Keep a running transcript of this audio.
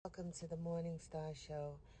Welcome to the Morning Star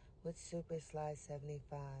Show with Super Sly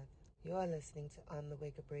 75. You're listening to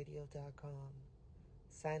onthewakeupradio.com.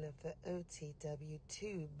 Sign up for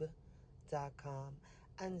OTWTube.com,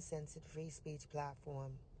 uncensored free speech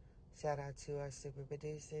platform. Shout out to our super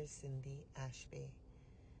producer, Cindy Ashby.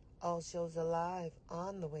 All shows are live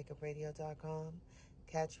on thewakeupradio.com.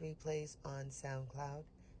 Catch replays on SoundCloud,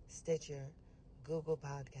 Stitcher, Google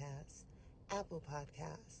Podcasts, Apple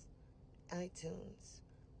Podcasts, iTunes,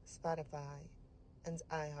 Spotify, and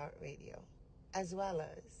iHeartRadio, as well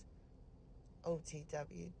as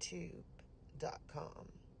OTWTube.com.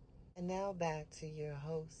 And now back to your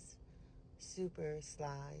host, Super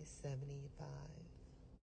Sly 75.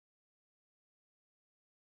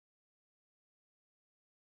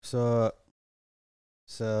 What's up?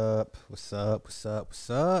 What's up? What's up? What's up? What's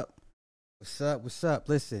up? What's up? What's up?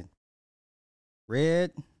 Listen,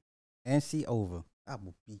 Red and see over. I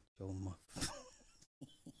will beat your mother.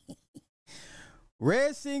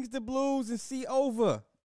 Red sings the blues and see over.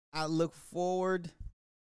 I look forward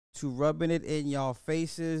to rubbing it in y'all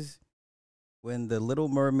faces when the Little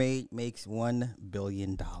Mermaid makes $1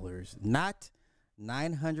 billion, not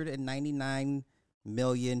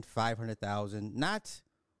 999,500,000, not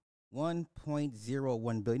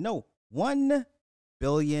 1.01 billion. No, $1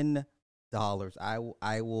 billion. I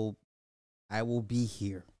will be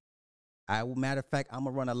here. Matter of fact, I'm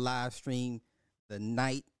gonna run a live stream the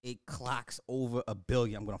night it clocks over $1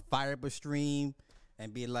 billion. I'm gonna fire up a stream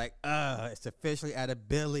and be like, it's officially at $1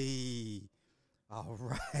 billion. All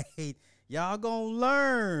right. Y'all gonna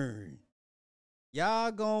learn.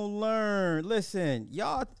 Listen,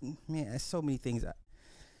 y'all, man, there's so many things.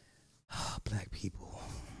 Black people.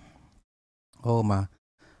 Oh, my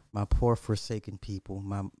poor forsaken people,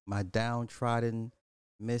 my downtrodden,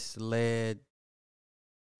 misled,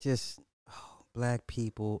 just black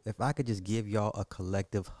people. If I could just give y'all a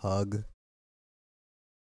collective hug.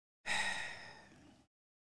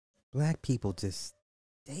 Black people just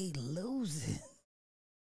stay losing.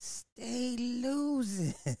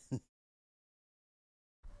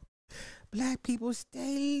 Black people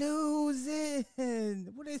stay losing.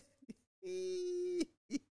 What is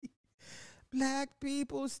Black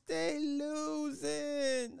people stay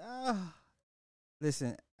losing.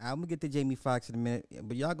 Listen, I'm gonna get to Jamie Foxx in a minute,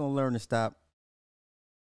 but y'all gonna learn to stop,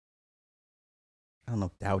 I don't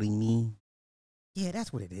know, doubting me. Yeah,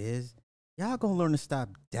 that's what it is. Y'all gonna learn to stop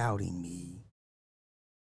doubting me.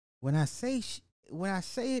 When I say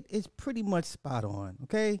it, it's pretty much spot on.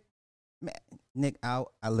 Okay, man, Nick,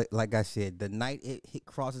 like I said, the night it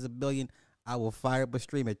crosses $1 billion, I will fire up a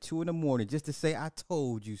stream at 2 a.m. just to say I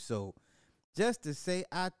told you so. Just to say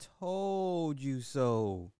I told you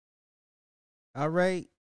so. All right?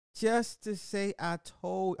 Just to say I'm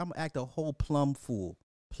going to act a whole plum fool.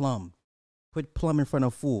 Plum. Put plum in front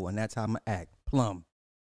of fool, and that's how I'm going to act. Plum.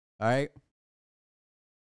 All right?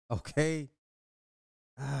 Okay?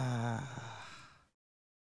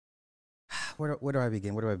 Where do I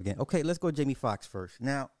begin? Okay, let's go Jamie Foxx first.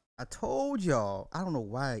 Now, I told y'all, I don't know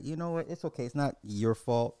why. You know what? It's okay. It's not your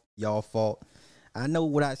fault, y'all fault. I know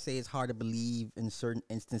what I say is hard to believe in certain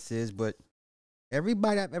instances, but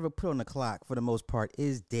everybody I've ever put on the clock, for the most part,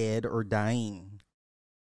 is dead or dying.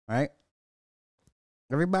 All right?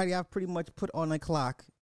 Everybody I've pretty much put on the clock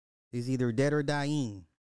is either dead or dying.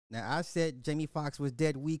 Now, I said Jamie Foxx was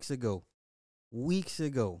dead weeks ago. We've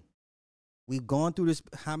gone through this.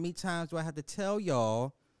 How many times do I have to tell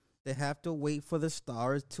y'all they have to wait for the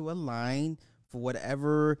stars to align for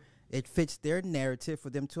whatever it fits their narrative for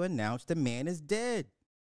them to announce the man is dead?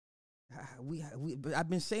 I've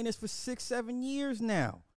been saying this for 6-7 years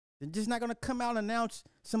now. They're just not going to come out and announce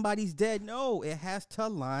somebody's dead. No, it has to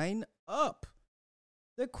line up.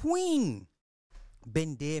 The Queen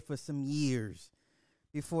been dead for some years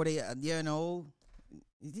before they,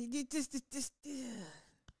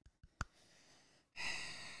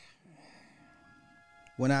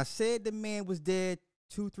 When I said the man was dead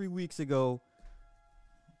 2-3 weeks ago,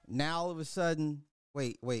 now all of a sudden,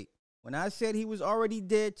 wait. When I said he was already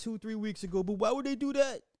dead 2-3 weeks ago, but why would they do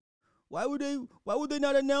that? Why would they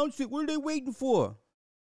not announce it? What are they waiting for?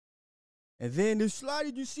 And then the slide,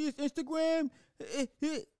 did you see his Instagram?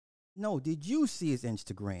 No, did you see his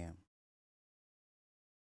Instagram?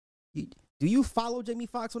 Do you follow Jamie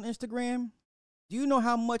Foxx on Instagram? Do you know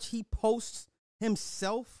how much he posts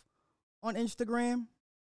himself on Instagram?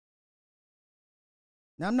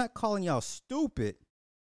 Now, I'm not calling y'all stupid,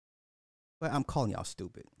 but I'm calling y'all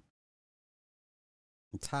stupid.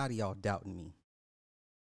 I'm tired of y'all doubting me.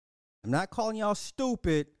 I'm not calling y'all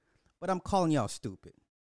stupid, but I'm calling y'all stupid.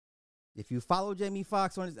 If you follow Jamie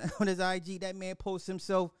Foxx on his IG, that man posts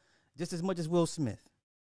himself just as much as Will Smith.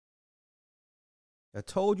 I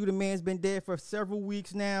told you the man's been dead for several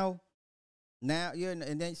weeks now. Now, yeah,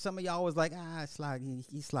 and then some of y'all was like, Slide,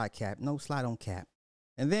 he slide cap. No, slide on cap.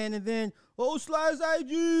 And then, oh, Sly's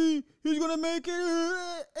IG, he's gonna make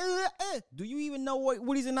it. Do you even know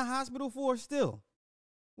what he's in the hospital for still?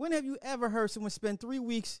 When have you ever heard someone spend 3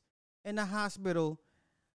 weeks in the hospital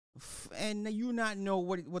and you not know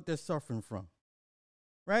what they're suffering from?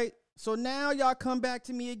 Right? So now y'all come back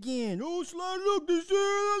to me again. Oh, Sly, look, this is la,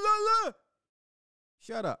 la, la.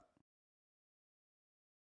 Shut up.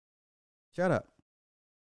 Shut up.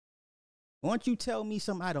 Why don't you tell me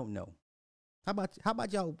something I don't know? How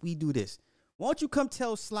about y'all, we do this? Why don't you come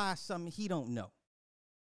tell Sly something he don't know?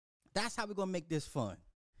 That's how we're going to make this fun.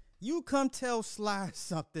 You come tell Sly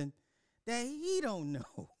something that he don't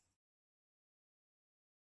know.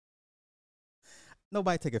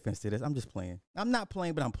 Nobody take offense to this. I'm just playing. I'm not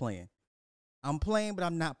playing, but I'm playing. I'm playing, but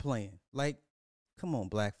I'm not playing. Like, come on,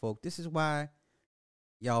 black folk. This is why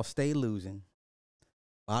y'all stay losing.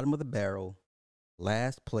 Bottom of the barrel.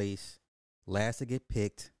 Last place. Last to get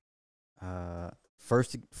picked.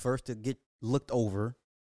 First to get looked over,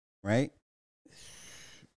 right?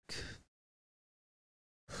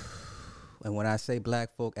 And when I say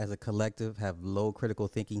black folk as a collective have low critical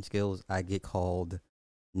thinking skills, I get called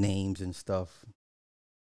names and stuff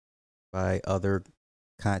by other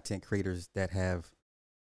content creators that have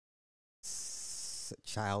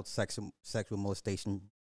child sexual molestation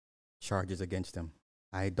charges against them.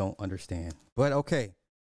 I don't understand, but okay.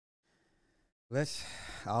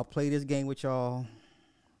 I'll play this game with y'all.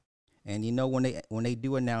 And you know when they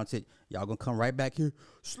do announce it, y'all gonna come right back here.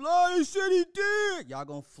 Sly said he did. Y'all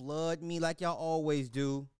gonna flood me like y'all always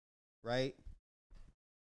do, right?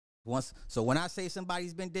 So when I say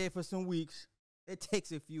somebody's been dead for some weeks, it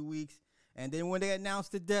takes a few weeks. And then when they announce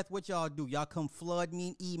the death, what y'all do? Y'all come flood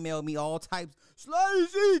me and email me all types. Sly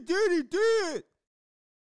said he did, he did.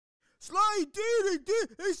 Sly he did, he did.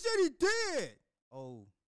 He said he did. Oh.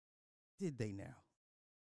 Did they now?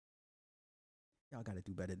 Y'all got to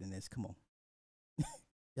do better than this. Come on.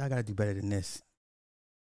 Y'all got to do better than this.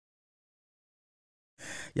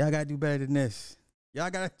 Y'all got to do better than this.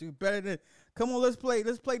 Y'all got to do better than. Come on, let's play.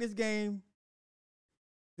 Let's play this game.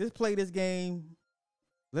 Let's play this game.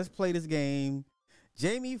 Let's play this game.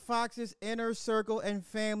 Jamie Foxx's inner circle and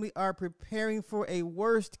family are preparing for a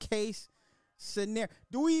worst case scenario.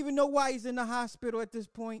 Do we even know why he's in the hospital at this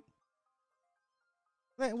point?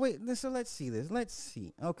 Wait, so let's see this. Let's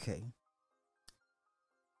see. Okay.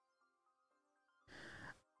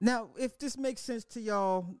 Now, if this makes sense to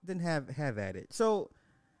y'all, then have at it. So,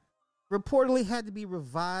 reportedly had to be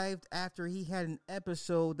revived after he had an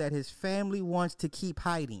episode that his family wants to keep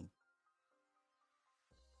hiding.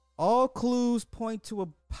 All clues point to a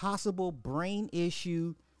possible brain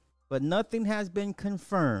issue, but nothing has been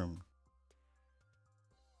confirmed.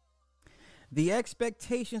 The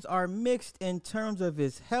expectations are mixed in terms of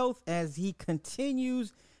his health as he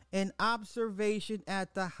continues in observation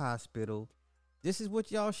at the hospital. This is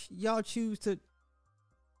what y'all choose to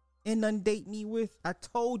inundate me with. I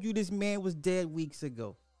told you this man was dead weeks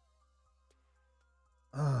ago.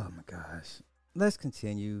 Oh my gosh. Let's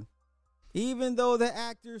continue. Even though the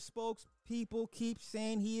actor's spokespeople keep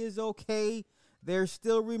saying he is okay, there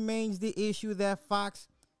still remains the issue that Fox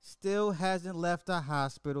still hasn't left the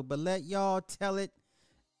hospital. But let y'all tell it.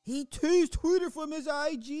 He's tweeted from his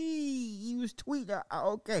IG. He was tweeting.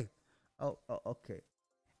 Okay. Okay.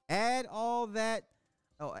 Add all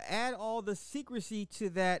the secrecy to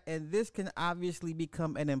that, and this can obviously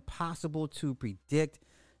become an impossible to predict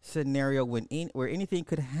scenario where anything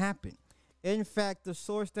could happen. In fact, the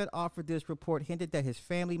source that offered this report hinted that his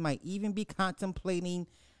family might even be contemplating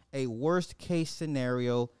a worst case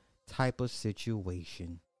scenario type of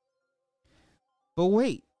situation. But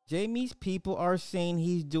wait, Jamie's people are saying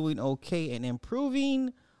he's doing okay and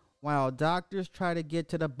improving, while doctors try to get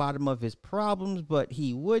to the bottom of his problems, but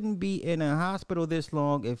he wouldn't be in a hospital this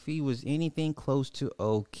long if he was anything close to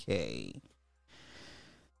okay.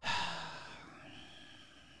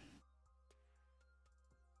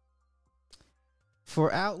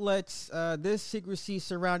 For outlets, this secrecy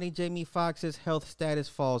surrounding Jamie Foxx's health status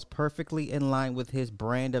falls perfectly in line with his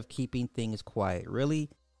brand of keeping things quiet. Really?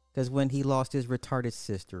 Because when he lost his retarded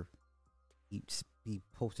sister, he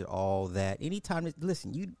posted all that. Anytime,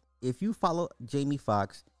 listen, if you follow Jamie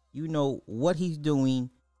Foxx, you know what he's doing,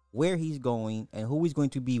 where he's going, and who he's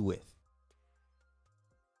going to be with.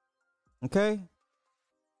 Okay?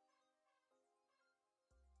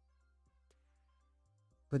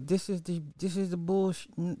 But this is the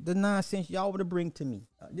bullshit, the nonsense y'all want to bring to me.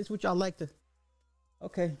 This is what y'all like to.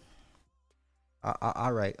 Okay.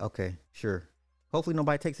 All right. Okay. Sure. Hopefully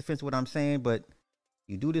nobody takes offense to what I'm saying, but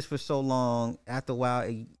You do this for so long, after a while,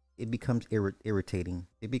 it becomes irritating.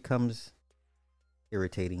 It becomes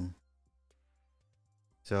irritating.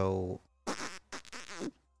 So,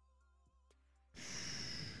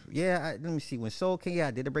 yeah, let me see. When Soul came,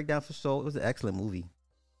 I did a breakdown for Soul. It was an excellent movie.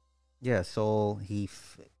 Yeah, Soul, he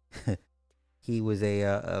was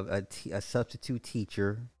a substitute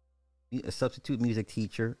teacher, a substitute music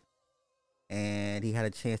teacher, and he had a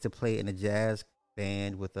chance to play in a jazz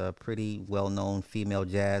band with a pretty well-known female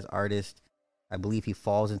jazz artist. I believe he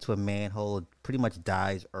falls into a manhole, pretty much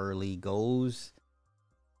dies early, goes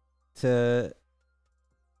to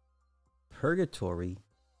purgatory,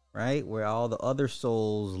 right, where all the other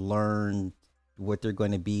souls learn what they're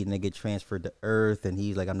going to be, and they get transferred to Earth. And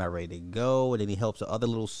he's like, I'm not ready to go. And then he helps the other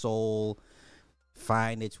little soul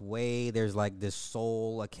find its way. There's like this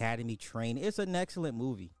soul academy training. It's an excellent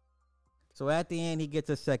movie. So at the end, he gets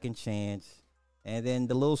a second chance. And then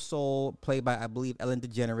the little soul, played by, I believe, Ellen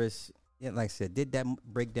DeGeneres, yeah, like I said, did that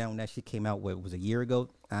breakdown when that shit came out. What, it was a year ago?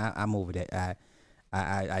 I'm over that.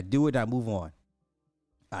 I do it, I move on.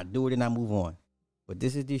 I do it and I move on. But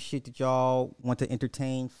this is this shit that y'all want to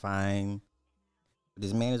entertain, fine. But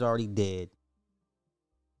this man is already dead.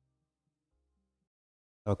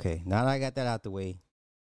 Okay, now that I got that out the way,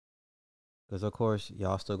 because of course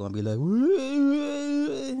y'all still gonna be like,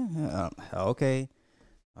 okay,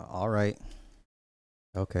 all right,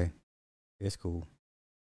 okay, it's cool.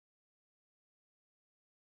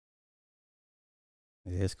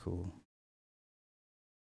 It's cool.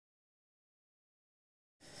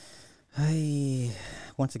 Hey,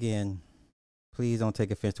 once again, please don't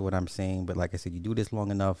take offense to what I'm saying, but like I said, you do this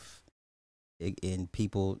long enough, and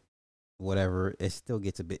people, whatever, it still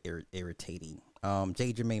gets a bit irritating.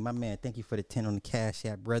 Jay Jermaine, my man, thank you for the 10 on the Cash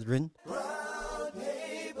App, brethren. Brown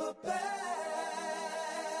paper bags.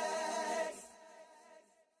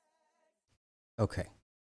 Okay.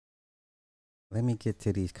 Let me get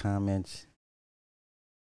to these comments.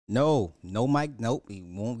 No Mike, nope, he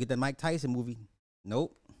won't get the Mike Tyson movie.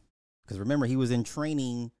 Nope. Because remember, he was in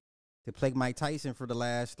training to play Mike Tyson for the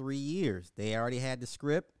last 3 years. They already had the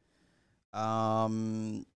script. I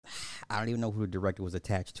don't even know who the director was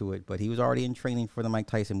attached to it, but he was already in training for the Mike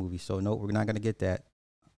Tyson movie. So no, we're not gonna get that.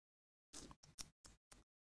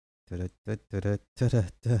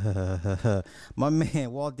 My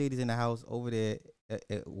man Walt Diddy's in the house over there,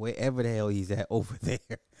 wherever the hell he's at over there,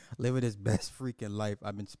 living his best freaking life.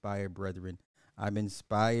 I'm inspired, brethren. I'm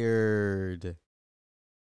inspired.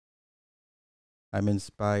 I'm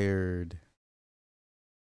inspired.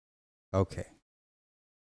 Okay.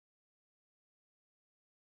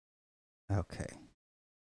 Okay.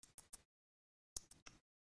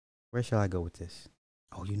 Where shall I go with this?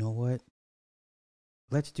 Oh, you know what?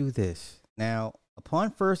 Let's do this. Now,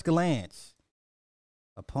 upon first glance,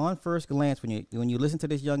 when you listen to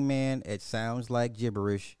this young man, it sounds like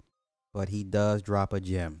gibberish, but he does drop a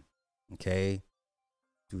gem. Okay?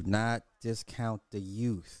 Do not discount the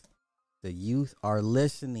youth. The youth are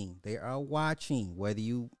listening. They are watching, whether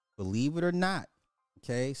you believe it or not.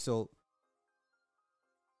 Okay? So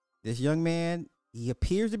this young man, he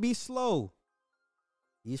appears to be slow.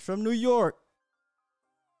 He's from New York.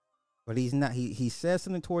 But he's not. He says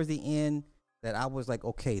something towards the end that I was like,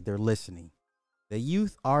 okay, they're listening. The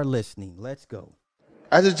youth are listening. Let's go.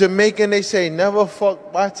 As a Jamaican, they say never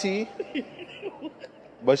fuck Bati.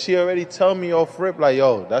 But she already tell me off rip, like,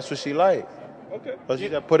 yo, that's what she like. Okay. But she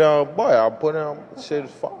said, put it on, boy, I'll put it on, shit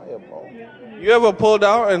is fire, bro. You ever pulled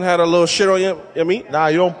out and had a little shit on your meat? Nah,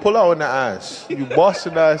 you don't pull out in the ass. You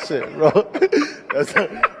busting that shit, bro.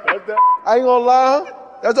 I ain't gonna lie.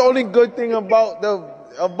 That's the only good thing about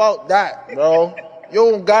that, bro. You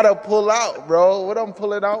don't gotta pull out, bro. What I'm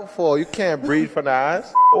pulling out for? You can't breathe from the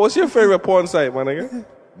ass. What's your favorite porn site, my nigga?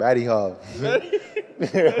 Batty Hub.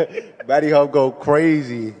 Batty Hub go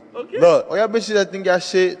crazy. Okay. Look, all y'all bitches that think y'all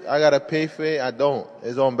shit, I gotta pay for it. I don't.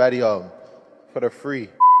 It's on Batty Hub for the free.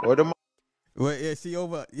 Well, yeah, see,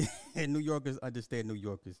 over and New Yorkers understand New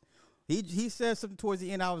Yorkers. He said something towards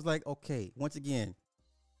the end. I was like, okay, once again,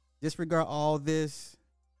 disregard all this.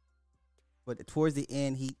 But towards the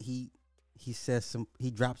end, he says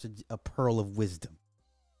he drops a pearl of wisdom.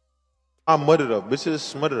 I murdered her. Bitches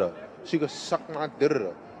smothered her. She could suck my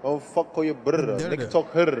dirra. Oh, fuck all your brother. Nigga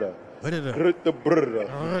talk herra.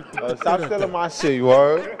 Stop telling my shit, you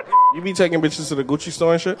heard? You be taking bitches to the Gucci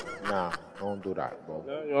store and shit? Nah, don't do that, bro.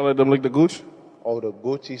 Yeah, you don't let them lick the Gucci? Oh, the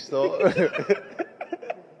Gucci store?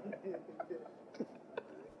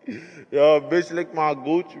 Yo, bitch, lick my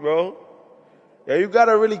Gucci, bro. Yeah, you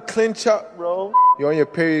gotta really clinch up, bro. You on your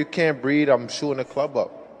period, you can't breathe, I'm shooting the club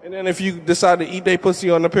up. And then if you decide to eat they pussy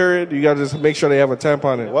on the period, you gotta just make sure they have a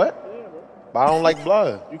tampon in it. What? but I don't like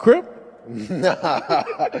blood. You crip? Nah, I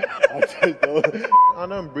just don't. I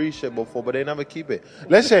done breed shit before, but they never keep it.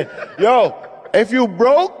 Listen, yo, if you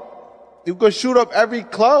broke, you could shoot up every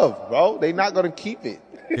club, bro. They not gonna keep it.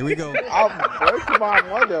 Here we go. I'm breaking my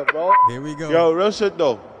mother, bro. Here we go. Yo, real shit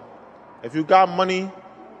though. If you got money,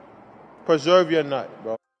 preserve your nut,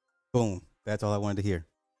 bro. Boom. That's all I wanted to hear.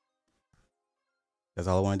 That's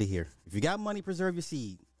all I wanted to hear. If you got money, preserve your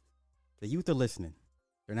seed. The youth are listening.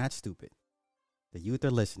 They're not stupid. The youth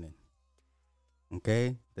are listening.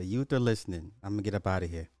 Okay? The youth are listening. I'm going to get up out of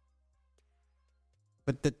here.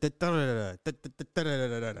 But the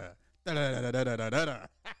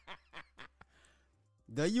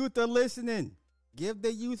youth are listening. Give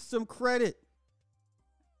the youth some credit.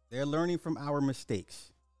 They're learning from our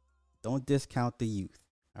mistakes. Don't discount the youth.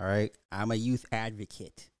 All right? I'm a youth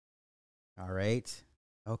advocate. All right?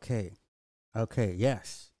 Okay. Okay,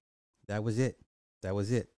 yes. That was it. That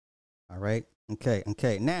was it. All right? Okay,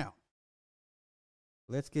 okay. Now,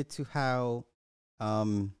 let's get to how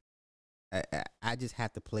I just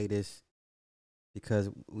have to play this because,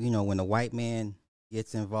 you know, when a white man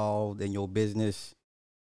gets involved in your business,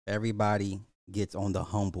 everybody gets on the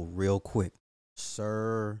humble real quick.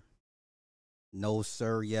 Sir, no,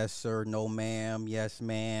 sir, yes, sir, no, ma'am, yes,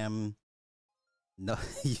 ma'am. No,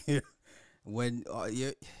 when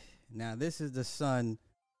you now this is the son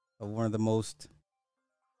of one of the most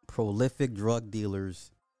prolific drug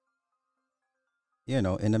dealers, you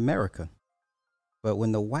know, in America. But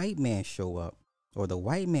when the white man show up or the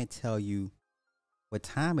white man tell you what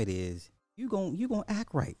time it is, you gonna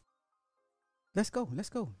act right. Let's go.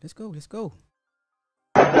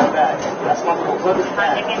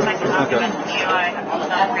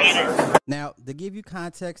 Now, to give you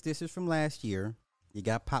context, this is from last year. You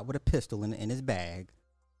got popped with a pistol in his bag,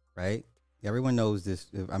 right? Everyone knows this.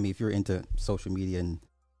 I mean, if you're into social media, and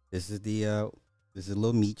this is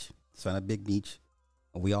Lil Meech, son of Big Meech.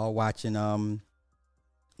 We all watching.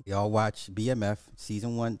 We all watch BMF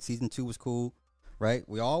season 1, season 2 was cool, right?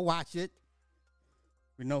 We all watch it.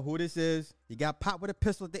 We know who this is. He got popped with a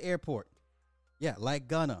pistol at the airport. Yeah, like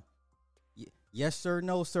Gunna. Yes, sir.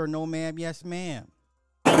 No, sir. No, ma'am. Yes, ma'am.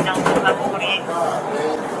 Sir,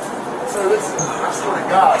 listen, I swear to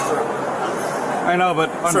God, sir. I know, but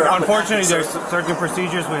Sir, unfortunately, sir. there's certain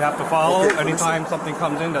procedures we have to follow Okay, anytime something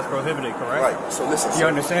comes in that's prohibited, correct? Right, so listen, You sir.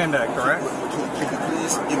 understand that, correct? Can you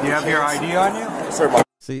please give me You have your chance? ID on you? Sir, my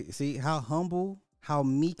See how humble, how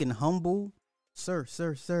meek and humble. Sir.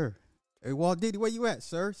 Hey, Walt Diddy, where you at?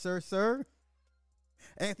 Sir.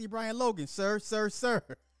 Anthony Brian Logan, sir.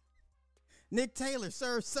 Nick Taylor,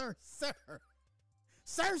 sir. Cersei.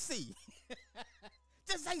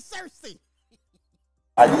 Just say Cersei.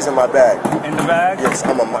 ID's in my bag. In the bag? Yes,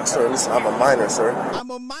 sir, listen, I'm a minor, sir.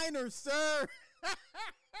 I'm a minor, sir.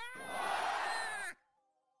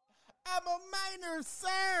 I'm a minor,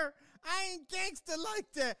 sir. I ain't gangster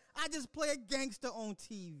like that. I just play a gangster on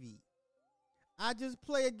TV.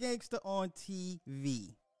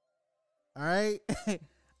 All right?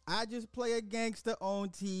 I just play a gangster on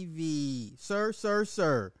TV. Sir. Sir.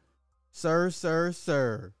 Just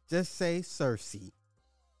say Cersei.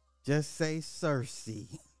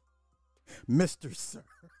 Mr. Sir.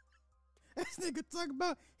 This nigga talk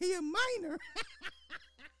about he a minor.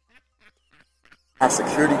 My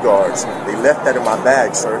security guards, they left that in my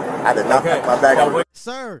bag, sir. I did not pack my bag up.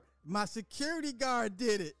 Sir, my security guard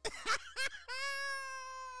did it.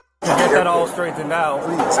 To get that all straightened out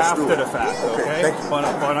Please, let's do after it. the fact, Okay, okay? thank you.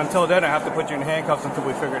 But until then, I have to put you in handcuffs until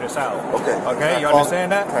we figure this out. Okay. Okay, you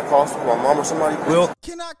understand that? Can I call my mom or somebody? We'll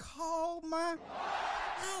Can I call my...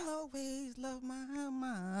 I'll always love my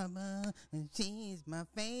mama, and she's my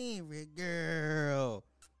favorite girl.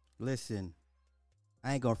 Listen,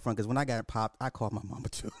 I ain't gonna front, because when I got popped, I called my mama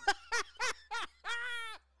too. I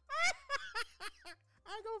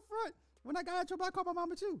ain't gonna front. When I got in trouble, I called my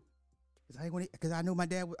mama too. Because I knew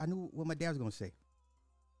what my dad was gonna say.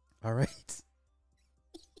 All right.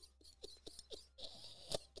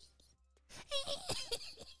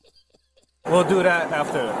 We'll do that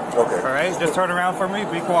after. Okay. All right? Just turn around for me.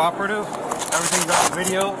 Be cooperative. Everything's on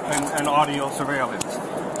video and audio surveillance.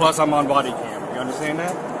 Plus, I'm on body cam. You understand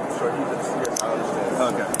that? Sure, yes, I understand.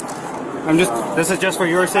 Okay. This is just for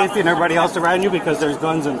your safety and everybody else around you because there's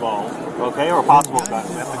guns involved. Okay? Or possible guns.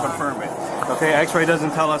 We have to confirm it. Okay? X-ray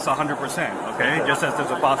doesn't tell us 100%. Okay? Just as there's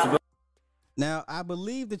a possibility. Now, I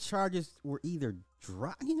believe the charges were either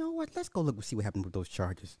dropped. You know what? Let's go look and see what happened with those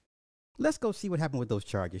charges. Let's go see what happened with those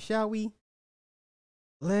charges, shall we?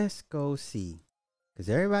 Let's go see. Because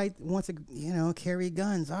everybody wants to, carry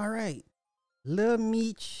guns. All right. Lil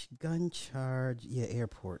Meech, gun charge. Yeah,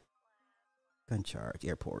 airport. Gun charge,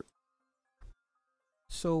 airport.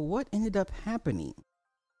 So what ended up happening?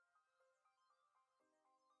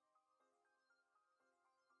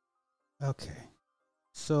 Okay.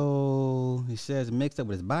 So he says mixed up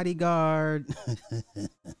with his bodyguard.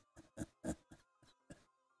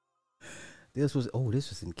 This was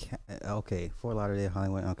in okay, Fort Lauderdale,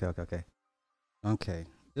 Hollywood. Okay.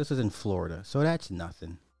 This was in Florida, so that's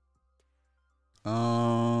nothing.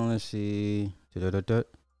 Let's see.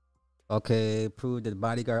 Okay, proved that the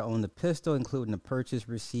bodyguard owned the pistol, including the purchase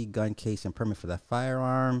receipt, gun case, and permit for that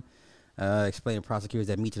firearm. Explaining to prosecutors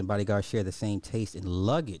that Meach and the bodyguard share the same taste in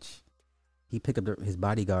luggage. He picked up his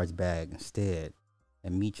bodyguard's bag instead,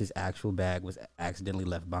 and Meach's actual bag was accidentally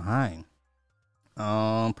left behind.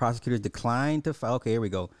 Prosecutors declined to file. Okay, here we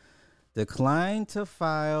go. Declined to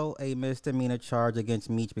file a misdemeanor charge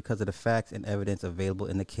against Meach because of the facts and evidence available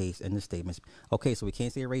in the case and the statements. Okay, so we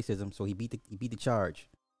can't say racism, so he beat the charge.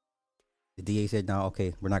 The DA said, "No,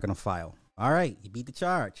 okay, we're not gonna file." All right, he beat the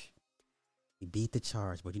charge. But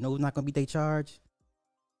you know who's not gonna beat their charge?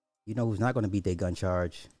 You know who's not gonna beat their gun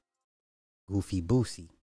charge? Goofy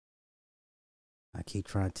Boosie. I keep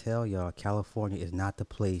trying to tell y'all, California is not the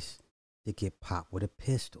place to get popped with a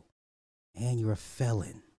pistol. And you're a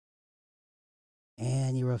felon.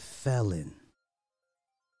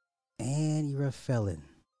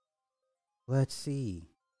 Let's see.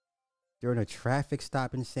 During a traffic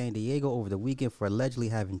stop in San Diego over the weekend for allegedly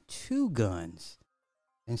having 2 guns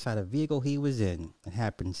inside a vehicle he was in. It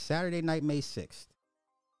happened Saturday night, May 6th.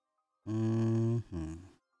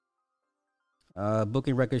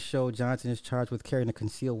 Booking records show Johnson is charged with carrying a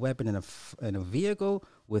concealed weapon in a vehicle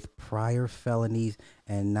with prior felonies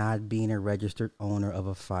and not being a registered owner of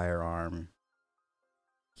a firearm.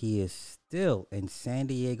 He is still in San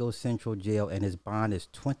Diego Central Jail, and his bond is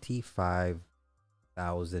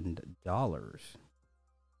 $25,000.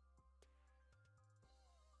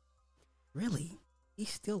 Really? He's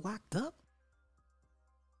still locked up?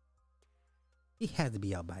 He has to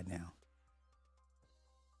be out by now.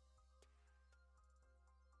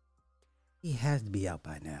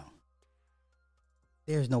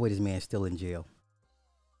 There's no way this man's still in jail.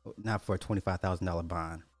 Not for a $25,000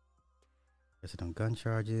 bond. Arrested on gun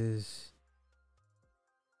charges.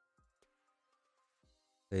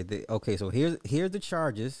 Okay, so here's the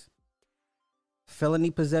charges.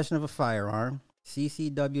 Felony possession of a firearm.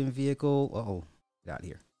 CCW in vehicle. Get out of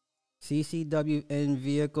here. CCW in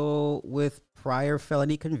vehicle with prior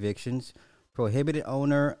felony convictions. Prohibited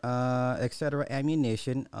owner, etc.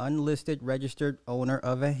 ammunition. Unlisted registered owner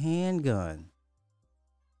of a handgun.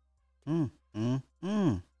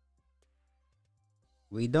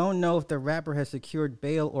 We don't know if the rapper has secured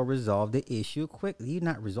bail or resolved the issue quickly. He's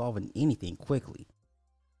not resolving anything quickly.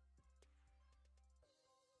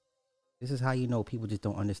 This is how you know people just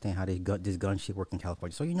don't understand how this gun shit work in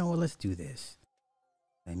California. So you know what? Let's do this.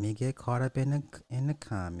 Let me get caught up in the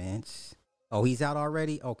comments. Oh, he's out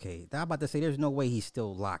already? Okay. I'm about to say there's no way he's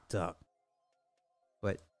still locked up.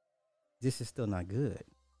 But this is still not good.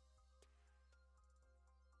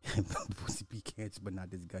 Pussy be cancer, but not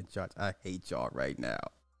this gun charge. I hate y'all right now.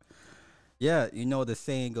 Yeah, you know the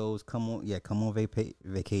saying goes, come on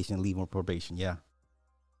vacation, leave on probation. Yeah.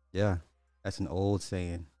 That's an old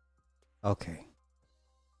saying. Okay,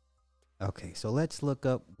 so let's look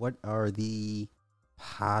up what are the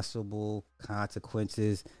possible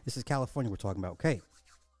consequences. This is California we're talking about. Okay.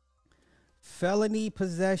 Felony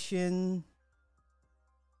possession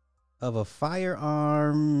of a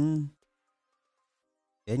firearm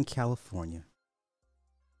in California.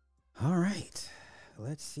 All right.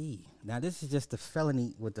 Let's see. Now, this is just a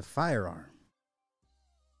felony with the firearm.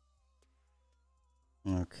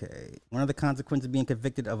 Okay. One of the consequences of being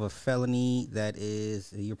convicted of a felony that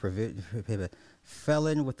is you're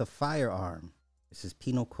felon with a firearm. This is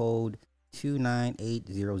Penal Code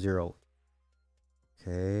 29800.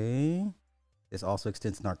 Okay. This also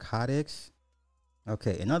extends to narcotics.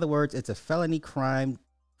 Okay. In other words, it's a felony crime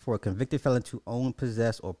for a convicted felon to own,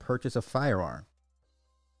 possess, or purchase a firearm.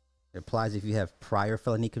 It applies if you have prior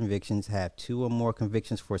felony convictions, have 2 or more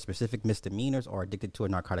convictions for specific misdemeanors, or addicted to a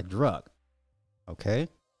narcotic drug. Okay.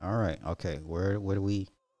 All right. Okay. Where do we?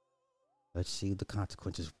 Let's see what the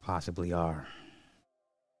consequences possibly are.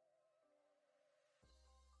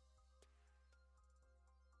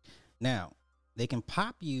 Now, they can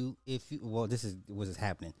pop you if you. Well, this is what is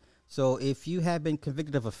happening. So, if you have been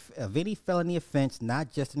convicted of any felony offense,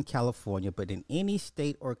 not just in California, but in any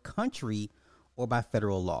state or country, or by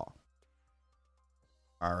federal law.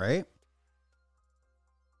 All right.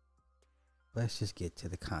 Let's just get to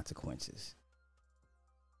the consequences.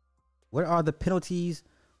 What are the penalties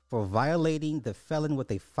for violating the felon with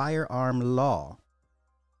a firearm law?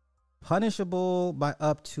 punishable by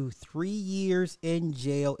up to 3 years in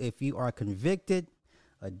jail if you are convicted.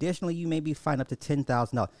 Additionally, you may be fined up to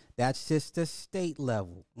 $10,000. That's just the state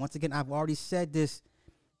level. Once again, I've already said this.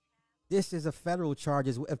 This is a federal charge.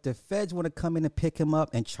 If the feds want to come in and pick him up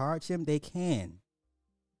and charge him, they can.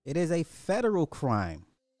 It is a federal crime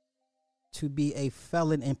to be a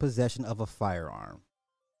felon in possession of a firearm.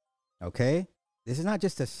 Okay? This is not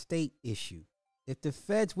just a state issue. If the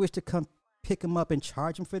feds wish to come pick him up and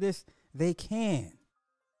charge him for this, they can.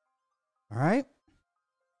 All right?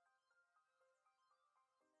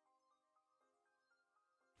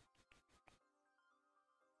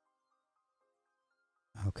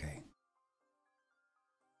 Okay.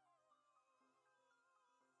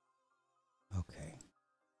 Okay.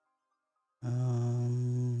 So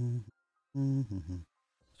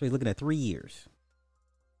he's looking at 3 years.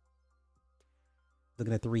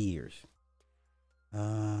 Looking at 3 years.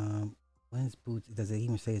 When's Boots? Does it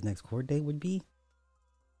even say his next court date would be?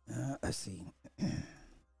 Let's see.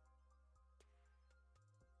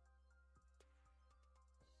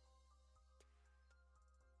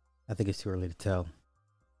 I think it's too early to tell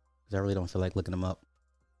because I really don't feel like looking him up.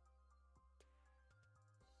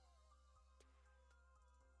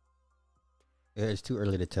 Yeah, it's too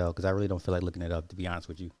early to tell because I really don't feel like looking it up, to be honest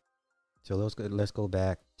with you. So let's go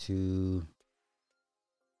back to.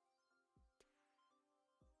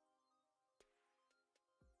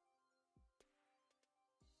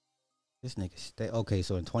 This nigga okay,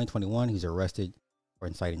 so in 2021, he's arrested for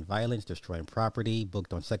inciting violence, destroying property,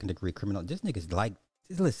 booked on second-degree criminal. This nigga's like,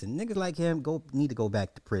 listen, niggas like him need to go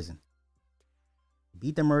back to prison.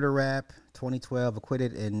 Beat the murder rap, 2012,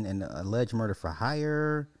 acquitted in alleged murder for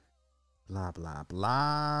hire, blah, blah,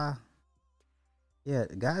 blah. Yeah,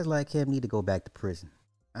 guys like him need to go back to prison.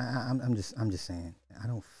 I'm just saying. I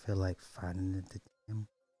don't feel like finding him.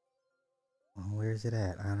 Well, where is it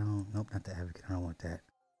at? Nope, not the advocate. I don't want that.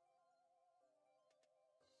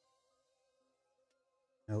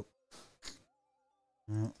 Nope.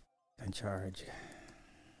 Nope. In charge.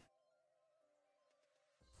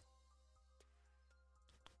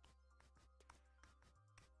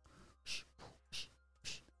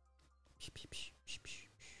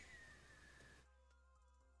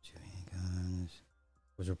 Guns.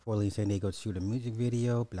 Was reportedly in San Diego to shoot a music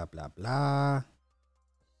video. Blah, blah, blah.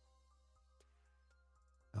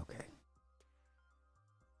 Okay.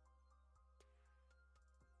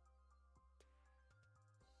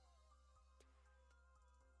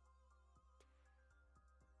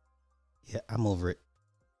 Yeah, I'm over it.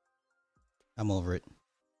 I'm over it.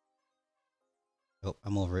 Oh,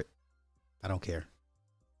 I'm over it. I don't care.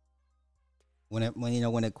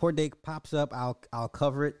 When a court date pops up, I'll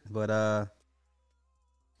cover it. But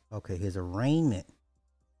okay, his arraignment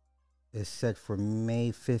is set for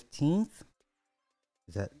May 15th.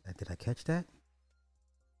 Did I catch that?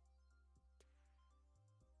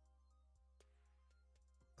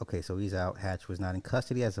 Okay, so he's out. Hatch was not in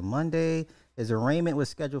custody as of Monday. His arraignment was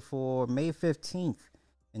scheduled for May 15th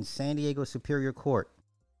in San Diego Superior Court.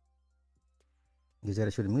 He's got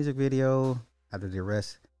to shoot a music video. After the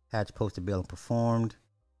arrest, Hatch posted bail and performed.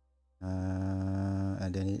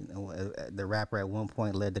 And then the rapper at one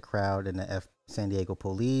point led the crowd in the San Diego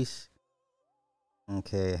police.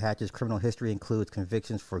 Okay, Hatch's criminal history includes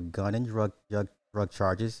convictions for gun and drug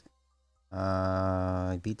charges.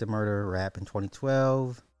 Beat the murder rap in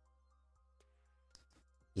 2012.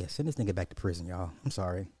 Yeah, send this nigga back to prison, y'all. I'm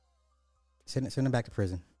sorry. Send him back to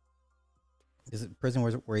prison. This is prison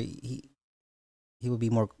where he would be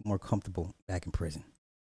more comfortable back in prison.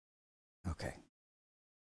 Okay.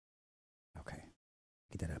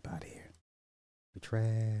 Get that up out of here. The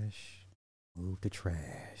trash. Move the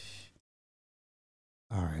trash.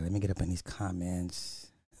 All right, let me get up in these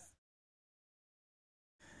comments.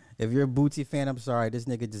 If you're a Bootsy fan, I'm sorry. This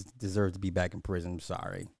nigga just deserves to be back in prison. I'm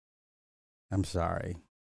sorry.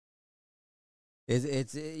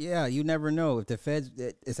 It's yeah, you never know. If the feds,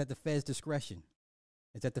 it's at the feds' discretion.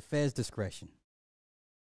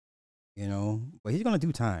 You know, but he's gonna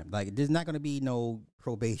do time. Like, there's not gonna be no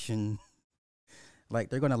probation. Like,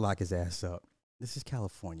 they're gonna lock his ass up. This is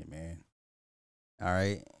California, man. All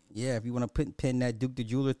right, yeah. If you want to pin that Duke the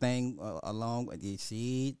Jeweler thing along, you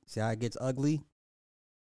see how it gets ugly.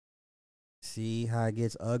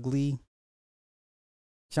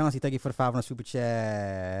 Chauncey, thank you for the 500 super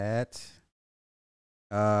chat.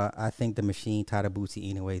 I think the machine tied a Bootsy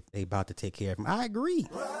anyway. They about to take care of him. I agree.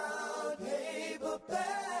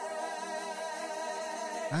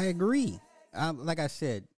 Like I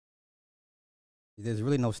said, there's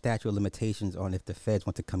really no statute of limitations on if the feds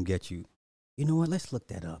want to come get you. You know what? Let's look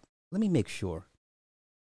that up. Let me make sure.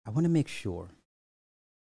 I want to make sure.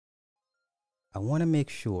 I want to make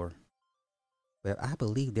sure, but I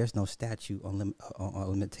believe there's no statute on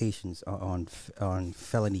limitations on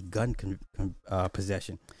felony gun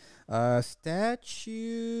possession.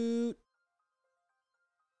 Statute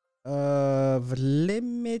of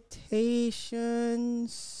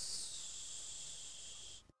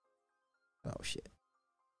limitations. Oh shit.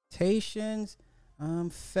 Limitations.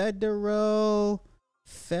 Federal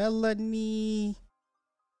felony.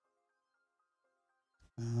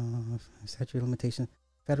 Statute of limitation.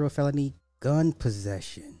 Federal felony gun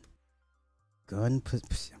possession. I'm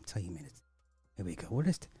telling you, man. Here we go. What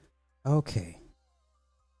is? Okay.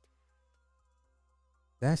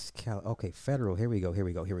 That's okay. Federal. Here we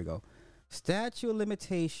go. Statute of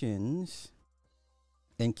limitations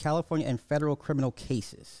in California and federal criminal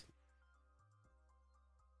cases.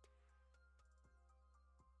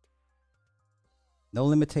 No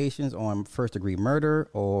limitations on first degree murder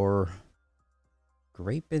or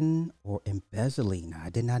raping or embezzling. I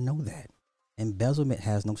did not know that. Embezzlement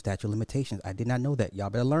has no statute of limitations. I did not know that. Y'all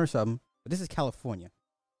better learn something. But this is California.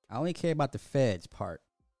 I only care about the feds part.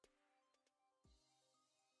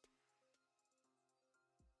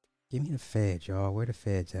 Give me the feds, y'all. Where the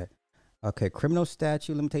feds at? Okay, criminal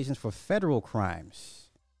statute limitations for federal crimes.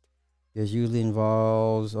 This usually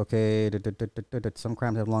involves, some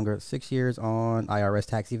crimes have longer, 6 years on IRS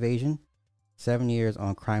tax evasion, 7 years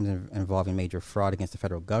on crimes involving major fraud against the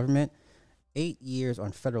federal government, 8 years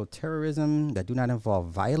on federal terrorism that do not involve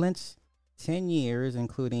violence, 10 years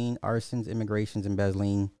including arsons, immigrations,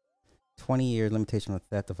 embezzling, 20 years limitation on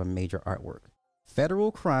theft of a major artwork.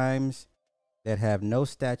 Federal crimes that have no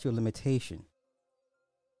statute of limitation.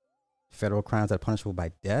 Federal crimes that are punishable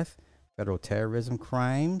by death. Federal terrorism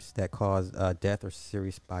crimes that cause death or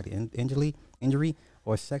serious body injury,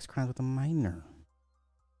 or sex crimes with a minor.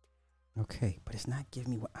 Okay, but it's not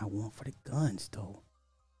giving me what I want for the guns, though.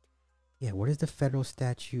 Yeah, what is the federal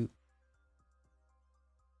statute?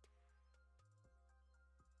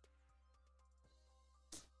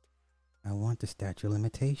 I want the statute of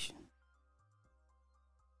limitation.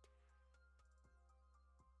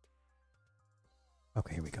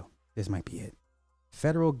 Okay, here we go. This might be it.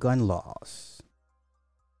 Federal gun laws.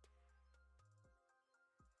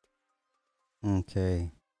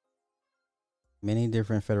 Okay. Many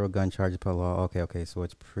different federal gun charges per law. Okay, so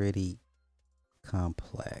it's pretty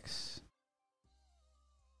complex.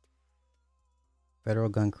 Federal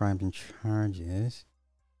gun crimes and charges.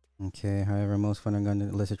 Okay, however, most federal gun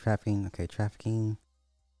illicit trafficking. Okay, trafficking.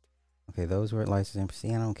 Okay, those were licensed.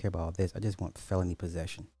 See, I don't care about all this. I just want felony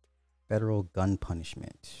possession. Federal gun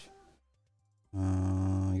punishment.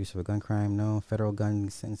 Use of a gun crime, no. Federal gun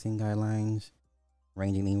sentencing guidelines,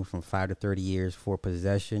 ranging even from 5 to 30 years for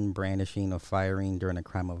possession, brandishing, or firing during a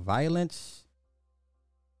crime of violence.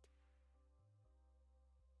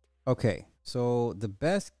 Okay, so the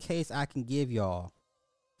best case I can give y'all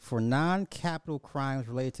for non-capital crimes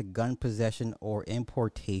related to gun possession or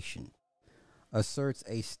importation asserts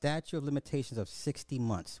a statute of limitations of 60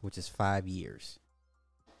 months, which is 5 years.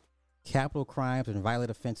 Capital crimes and violent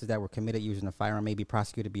offenses that were committed using a firearm may be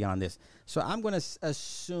prosecuted beyond this. So I'm going to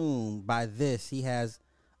assume by this they have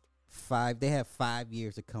 5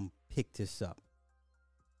 years to come pick this up.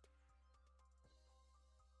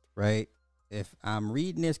 Right? If I'm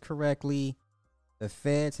reading this correctly, the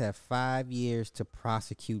feds have 5 years to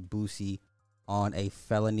prosecute Boosie on a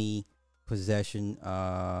felony gun possession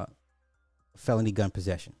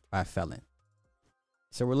by a felon.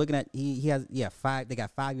 So we're looking at he has 5. They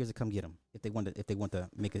got 5 years to come get him if they want to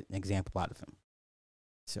make an example out of him.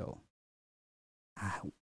 So I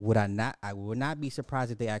would not be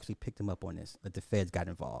surprised if they actually picked him up on this, that the feds got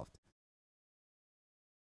involved.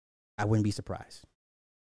 I wouldn't be surprised.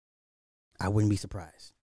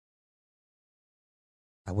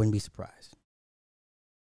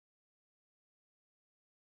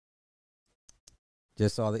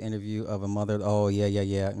 Just saw the interview of a mother. Oh yeah.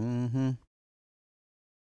 Mm-hmm.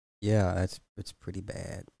 Yeah, it's pretty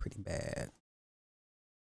bad.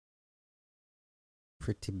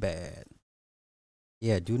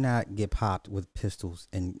 Yeah, do not get popped with pistols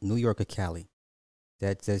in New York or Cali.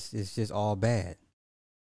 It's just all bad.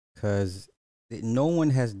 Cause no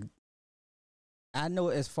one has. I know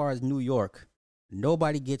as far as New York,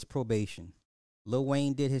 nobody gets probation. Lil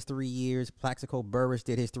Wayne did his 3 years. Plaxico Burress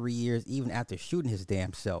did his 3 years, even after shooting his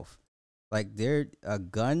damn self. Like a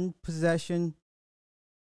gun possession.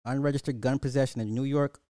 Unregistered gun possession in New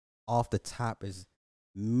York, off the top, is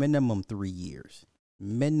minimum 3 years.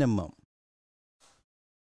 Minimum.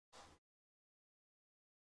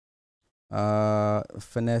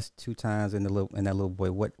 Finesse 2 times in that little boy.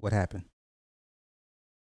 What happened?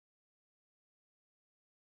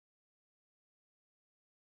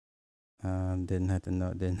 Didn't have to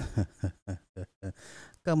know. Didn't.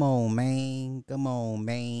 Come on, man. Come on,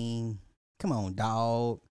 man. Come on,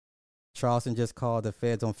 dog. Charleston just called the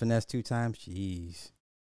feds on finesse 2 times. Jeez.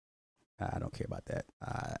 I don't care about that.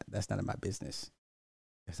 That's none of my business.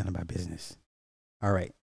 That's none of my business. All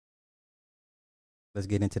right. Let's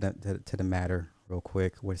get into the matter real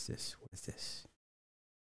quick. What is this? What is this?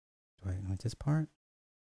 Do I want this part?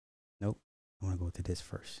 Nope. I want to go to this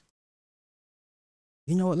first.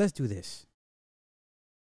 You know what? Let's do this.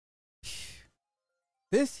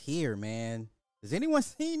 This here, man. Has anyone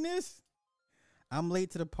seen this? I'm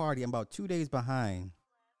late to the party. I'm about 2 days behind.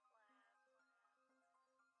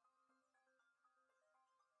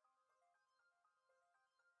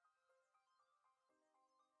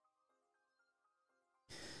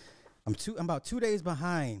 I'm about 2 days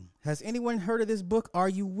behind. Has anyone heard of this book? Are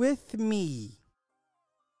You With Me?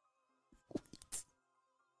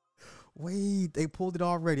 Wait, they pulled it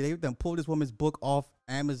already. They done pulled this woman's book off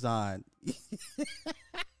Amazon.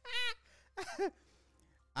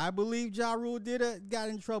 I believe Ja Rule got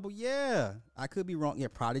in trouble. Yeah, I could be wrong. Yeah,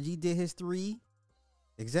 Prodigy did his 3.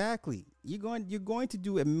 Exactly. You're going to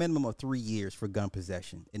do a minimum of 3 years for gun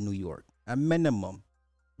possession in New York. A minimum.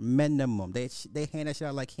 They hand that shit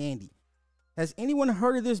out like candy. Has anyone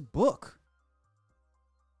heard of this book?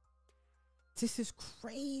 This is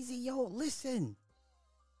crazy, yo. Listen.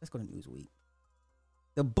 Let's go to Newsweek.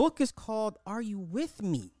 The book is called Are You With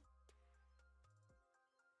Me?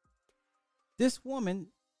 This woman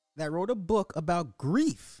that wrote a book about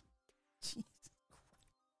grief. Jeez.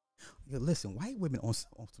 Yo, listen, white women on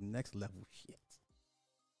some next level shit.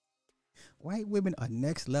 White women are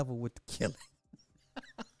next level with the killing.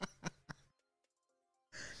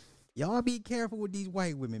 Y'all be careful with these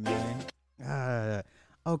white women, man.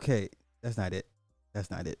 Okay, that's not it.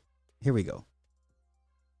 Here we go.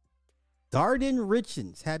 Darden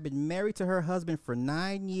Richens had been married to her husband for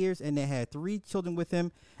 9 years and they had 3 children with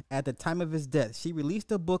him at the time of his death. She released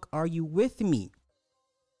the book, Are You With Me?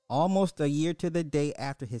 Almost a year to the day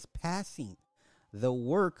after his passing. The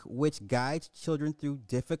work, which guides children through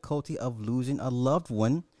difficulty of losing a loved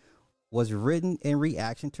one, was written in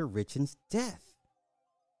reaction to Richens' death.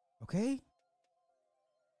 Okay?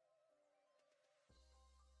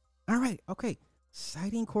 All right, okay.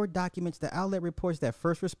 Citing court documents, the outlet reports that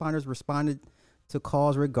first responders responded to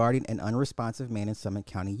calls regarding an unresponsive man in Summit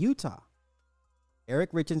County, Utah.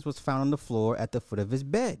 Eric Richens was found on the floor at the foot of his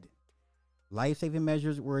bed. Life-saving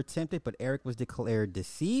measures were attempted, but Eric was declared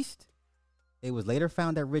deceased. It was later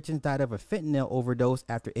found that Richens died of a fentanyl overdose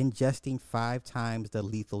after ingesting 5 times the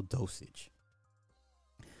lethal dosage.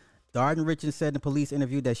 Darden Richens said in a police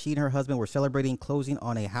interview that she and her husband were celebrating closing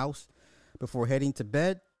on a house before heading to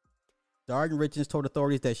bed. Darden Richens told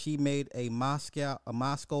authorities that she made a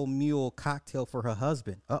Moscow Mule cocktail for her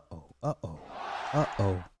husband.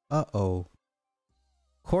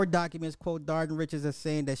 Court documents quote Darden Richens as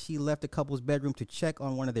saying that she left the couple's bedroom to check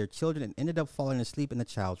on one of their children and ended up falling asleep in the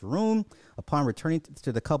child's room. Upon returning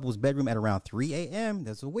to the couple's bedroom at around 3 a.m.,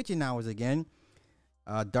 that's the witching hours again,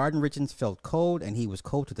 Darden Richens felt cold and he was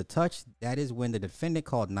cold to the touch. That is when the defendant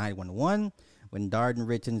called 911. When Darden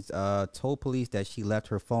Richens told police that she left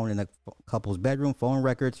her phone in the couple's bedroom, phone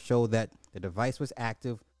records show that the device was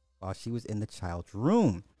active while she was in the child's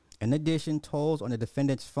room. In addition, tolls on the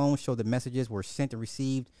defendant's phone show the messages were sent and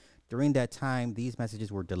received. During that time, these messages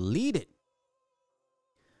were deleted.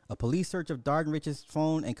 A police search of Darden Richens'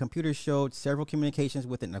 phone and computer showed several communications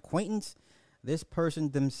with an acquaintance. This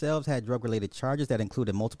person themselves had drug-related charges that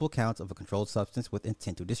included multiple counts of a controlled substance with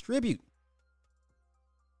intent to distribute.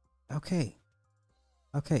 Okay.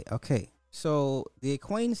 So the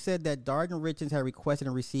acquaintance said that Darden Richens had requested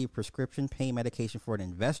and received prescription pain medication for an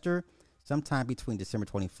investor sometime between December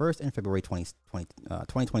 21st and February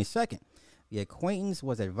 2022. The acquaintance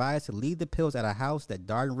was advised to leave the pills at a house that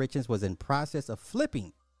Darden Richens was in process of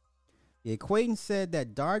flipping. The acquaintance said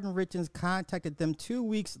that Darden Richens contacted them 2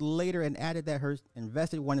 weeks later and added that her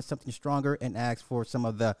investor wanted something stronger and asked for some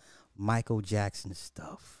of the Michael Jackson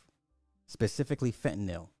stuff, specifically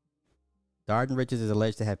fentanyl. Darden Richens is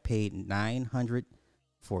alleged to have paid $900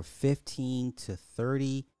 for 15 to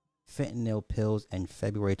 30 fentanyl pills in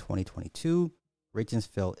February 2022. Richens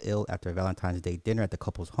fell ill after a Valentine's Day dinner at the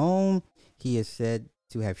couple's home. He is said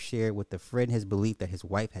to have shared with a friend his belief that his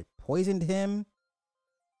wife had poisoned him.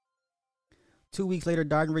 2 weeks later,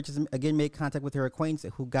 Darden Richens again made contact with her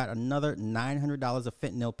acquaintance who got another $900 of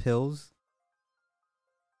fentanyl pills.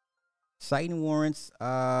 Citing warrants,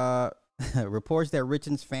 reports that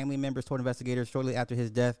Richens' family members told investigators shortly after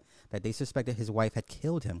his death that they suspected his wife had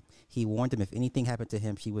killed him. He warned them if anything happened to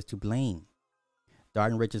him, she was to blame.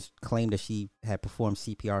 Darden Richards claimed that she had performed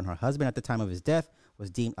CPR on her husband at the time of his death was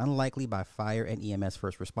deemed unlikely by fire and EMS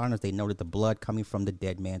first responders. They noted the blood coming from the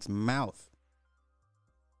dead man's mouth.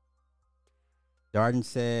 Darden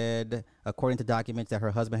said, according to documents, that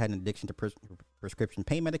her husband had an addiction to prescription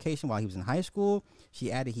pain medication while he was in high school.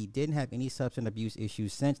 She added he didn't have any substance abuse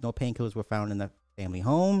issues since. No painkillers were found in the family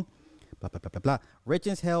home. Blah, blah, blah, blah, blah.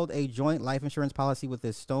 Richards held a joint life insurance policy with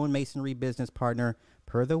his stonemasonry business partner.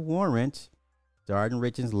 Per the warrant, Darden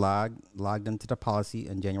Richards logged into the policy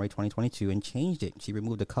in January 2022 and changed it. She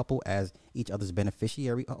removed the couple as each other's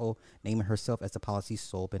beneficiary, naming herself as the policy's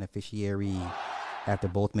sole beneficiary. After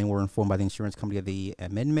both men were informed by the insurance company of the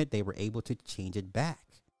amendment, they were able to change it back.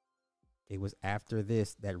 It was after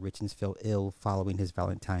this that Richards fell ill following his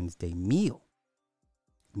Valentine's Day meal.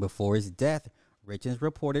 Before his death, Richards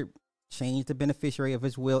reported changed the beneficiary of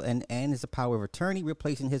his will and his power of attorney,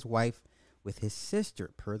 replacing his wife with his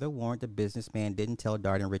sister. Per the warrant, the businessman didn't tell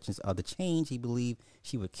Darden Richards of the change. He believed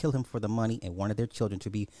she would kill him for the money and wanted their children to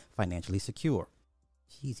be financially secure.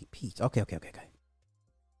 Cheesy Peach. Okay.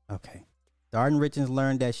 Darden Richards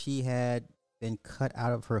learned that she had been cut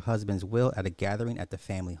out of her husband's will at a gathering at the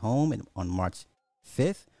family home on March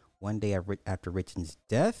 5th, one day after Richards'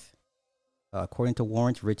 death. According to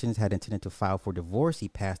warrants, Richards had intended to file for divorce. He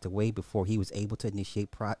passed away before he was able to initiate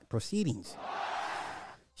proceedings.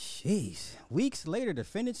 Jeez. Weeks later, the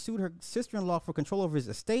defendant sued her sister-in-law for control over his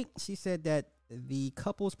estate. She said that the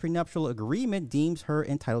couple's prenuptial agreement deems her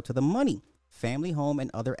entitled to the money, family home,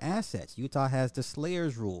 and other assets. Utah has the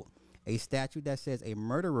Slayer's Rule, a statute that says a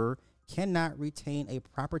murderer cannot retain a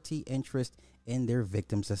property interest in their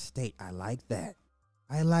victim's estate. I like that.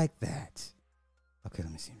 Okay,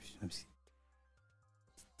 let me see.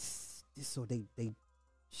 So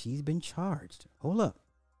she's been charged. Hold up.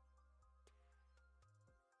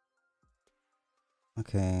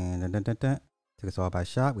 Okay, took us all by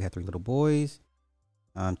shock. We had 3 little boys,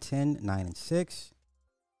 10, 9, and 6.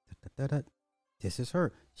 This is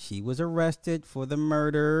her. She was arrested for the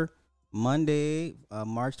murder Monday,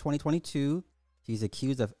 March 2022. She's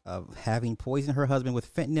accused of having poisoned her husband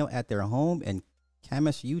with fentanyl at their home in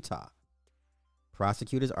Camas, Utah.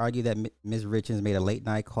 Prosecutors argue that Ms. Richards made a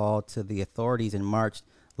late-night call to the authorities in March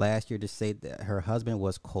last year to say that her husband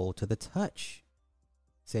was cold to the touch.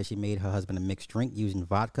 Said she made her husband a mixed drink using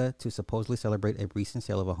vodka to supposedly celebrate a recent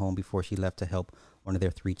sale of a home before she left to help one of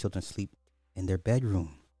their 3 children sleep in their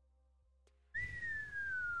bedroom.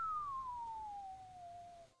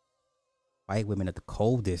 White women are the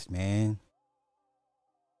coldest, man.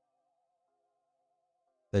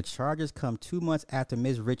 The charges come 2 months after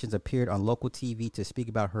Ms. Richards appeared on local TV to speak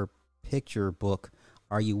about her picture book,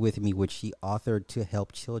 Are You With Me?, which she authored to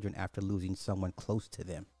help children after losing someone close to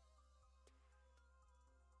them.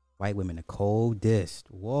 White women are coldest.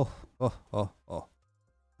 Whoa. Oh.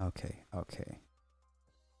 Okay.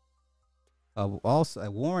 Also, a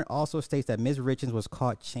warrant also states that Ms. Richards was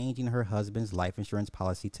caught changing her husband's life insurance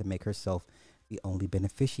policy to make herself the only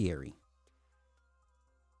beneficiary.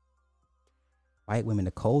 White women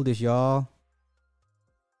the coldest, y'all.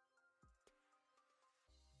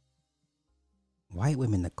 White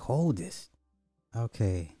women the coldest.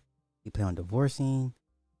 Okay. You plan on divorcing.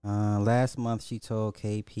 Last month, she told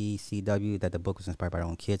KPCW that the book was inspired by her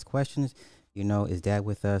own kids' questions. Is Dad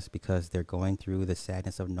with us? Because they're going through the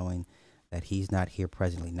sadness of knowing that he's not here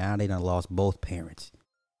presently. Now they done lost both parents.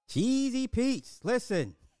 Cheesy Pete's.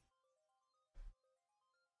 Listen.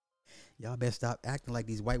 Y'all better stop acting like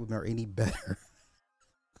these white women are any better.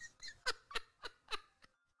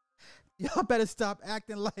 Y'all better stop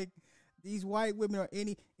acting like these white women are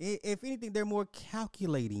any. If anything, they're more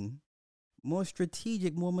calculating, more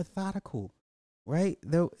strategic, more methodical, right?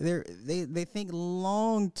 They think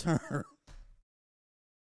long term.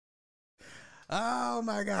 Oh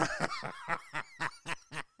my God.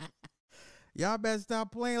 Y'all better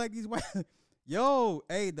stop playing like these white. Yo,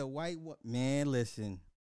 hey, the white man, listen.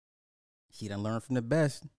 She done learned from the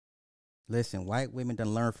best. Listen, white women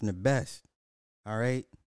done learn from the best. All right?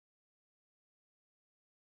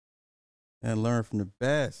 And learn from the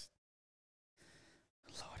best.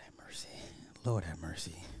 Lord have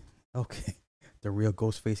mercy. Okay. The real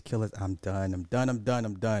Ghostface killers. I'm done.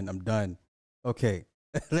 Okay.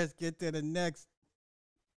 Let's get to the next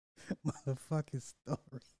motherfucking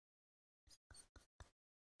story.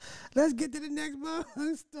 Let's get to the next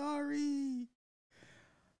motherfucking story.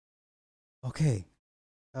 Okay.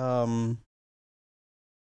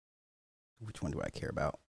 Which one do I care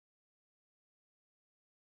about?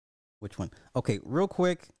 Which one? Okay, real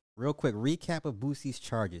quick recap of Boosie's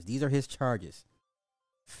charges. These are his charges.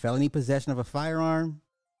 Felony possession of a firearm,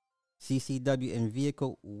 CCW in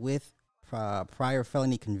vehicle with prior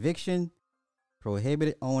felony conviction,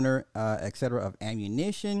 prohibited owner, etc. of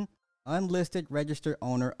ammunition, unlisted registered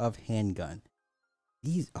owner of handgun.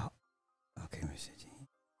 These are okay.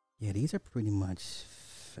 Yeah, these are pretty much.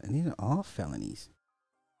 These are all felonies.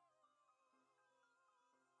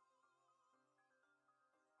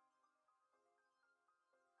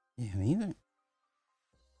 Yeah,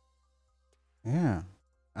 yeah.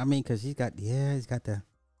 I mean, cause he's got the.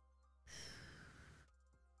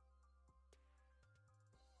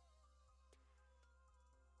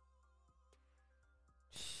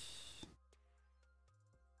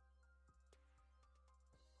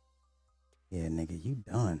 Yeah, nigga, you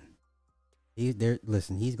done. He's there.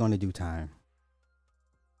 Listen, he's going to do time.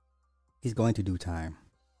 He's going to do time.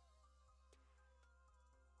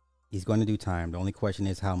 He's going to do time. The only question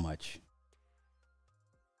is how much.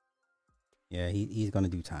 Yeah, he's going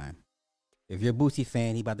to do time. If you're a Boosie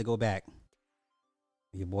fan, he about to go back.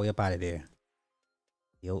 Your boy up out of there.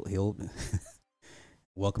 He'll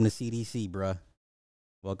welcome to CDC, bruh.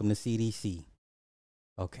 Welcome to CDC.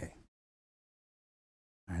 Okay.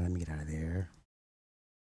 All right, let me get out of there.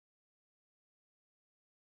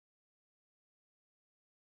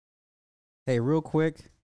 Hey, real quick.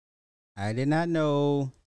 I did not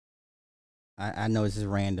know. I know this is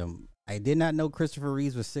random. I did not know Christopher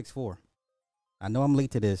Reeves was 6'4". I know I'm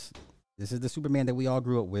late to this. This is the Superman that we all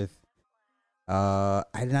grew up with. I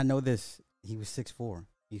did not know this. He was 6'4".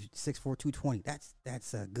 He's 6'4", 220.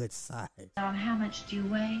 That's a good size. How much do you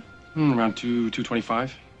weigh? Around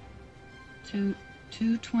 225.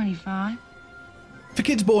 225. For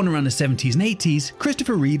kids born around the 70s and 80s,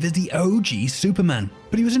 Christopher Reeve is the OG Superman,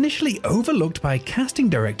 but he was initially overlooked by casting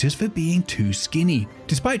directors for being too skinny,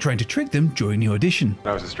 despite trying to trick them during the audition.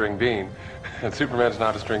 I was a string bean, and Superman's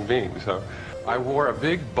not a string bean, so I wore a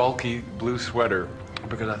big, bulky blue sweater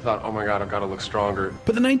because I thought, oh my God, I've got to look stronger.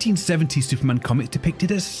 But the 1970s Superman comics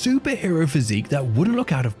depicted a superhero physique that wouldn't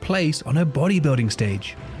look out of place on a bodybuilding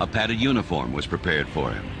stage. A padded uniform was prepared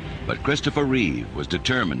for him, but Christopher Reeve was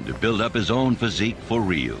determined to build up his own physique for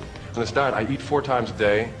real. In this diet, I eat 4 times a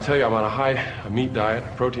day. I tell you, I'm on a meat diet,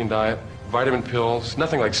 protein diet, vitamin pills,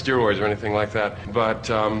 nothing like steroids or anything like that. But,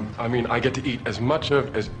 I mean, I get to eat as much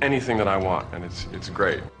of as anything that I want, and it's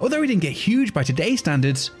great. Although he didn't get huge by today's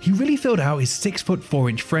standards, he really filled out his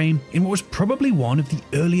 6'4" frame in what was probably one of the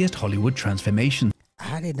earliest Hollywood transformations.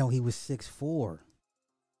 I didn't know he was 6'4".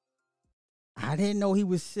 I didn't know he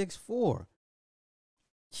was 6'4".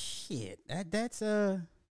 Shit, that's 6'4",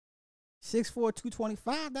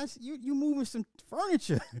 225. That's you moving some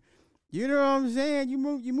furniture. You know what I'm saying? You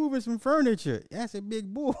moving some furniture. That's a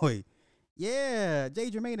big boy. Yeah, Jay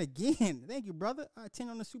Jermaine again. Thank you, brother. 10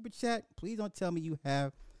 on the super chat. Please don't tell me you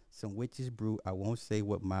have some witch's brew. I won't say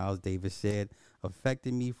what Miles Davis said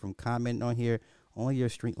affected me from commenting on here. Only your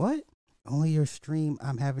stream. What? Only your stream.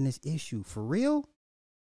 I'm having this issue for real.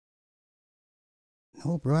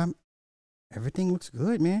 No, bro. Everything looks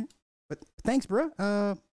good, man. But thanks, bro.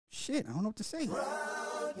 Shit, I don't know what to say.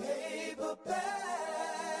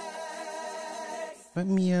 Let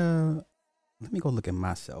me go look at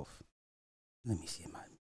myself. Let me see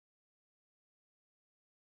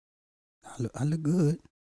I look good.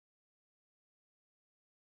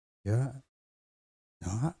 Yeah.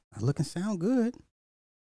 No, I look and sound good.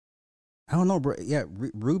 I don't know, bro. Yeah,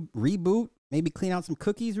 reboot. Maybe clean out some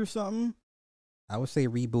cookies or something. I would say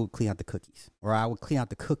reboot, clean out the cookies. Or I would clean out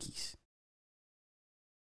the cookies.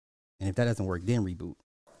 And if that doesn't work, then reboot.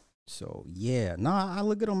 So, yeah. No, I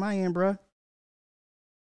look good on my end, bruh.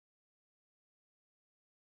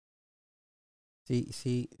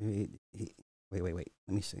 See. Wait.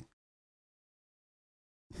 Let me see.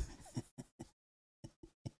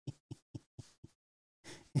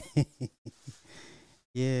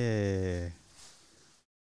 Yeah.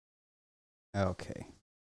 Okay.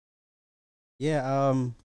 Yeah, I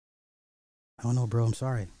don't know, bro. I'm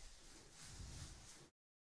sorry.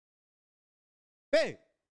 Hey!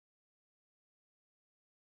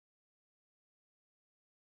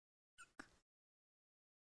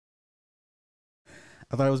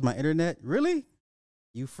 I thought it was my internet. Really?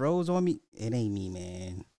 You froze on me? It ain't me,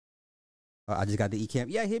 man. I just got the eCam.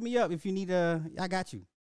 Yeah, hit me up if you need I got you.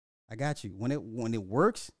 When it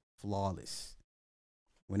works, flawless.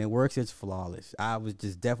 When it works, it's flawless. I would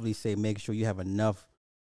just definitely say make sure you have enough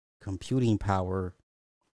computing power,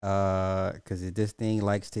 because this thing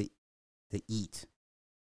likes to eat.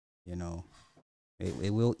 You know,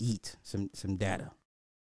 it will eat some data.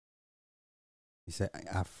 You said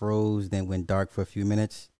I froze, then went dark for a few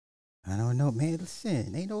minutes. I don't know, man.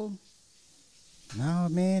 Listen, ain't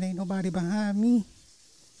nobody behind me.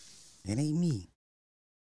 It ain't me.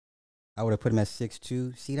 I would have put him at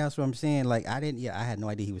 6'2". See, that's what I'm saying. Like I didn't. Yeah, I had no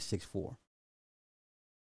idea he was 6'4".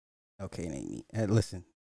 Okay, Amy. Listen,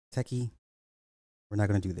 Techie, we're not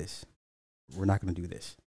gonna do this. We're not gonna do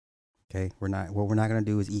this. Okay, we're not. What we're not gonna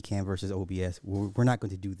do is Ecamm versus OBS. We're not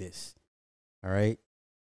going to do this. All right.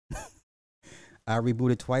 I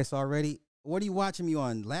rebooted twice already. What are you watching me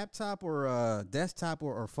on? Laptop or desktop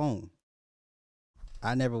or phone?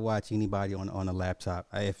 I never watch anybody on a laptop.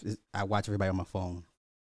 I watch everybody on my phone.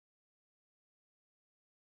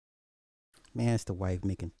 Man, it's the wife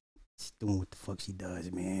doing what the fuck she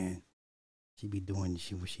does, man. She be doing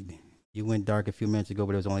what she did. You went dark a few minutes ago,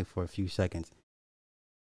 but it was only for a few seconds.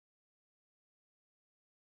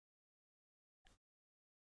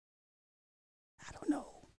 I don't know.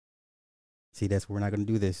 See, we're not gonna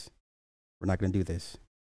do this. We're not gonna do this.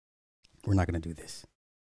 We're not gonna do this.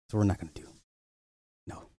 So we're not gonna do.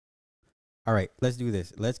 No. All right, let's do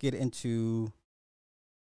this. Let's get into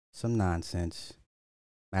some nonsense.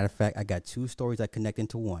 Matter of fact, I got 2 stories that connect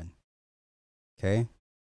into one. Okay.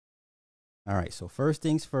 All right. So first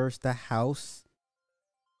things first, the House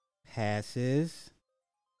passes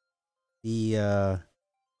the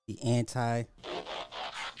anti-sports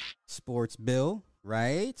bill,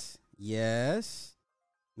 right? Yes.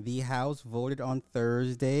 The House voted on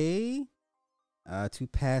Thursday to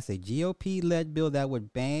pass a GOP-led bill that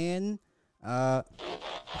would ban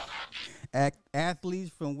athletes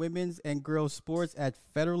from women's and girls' sports at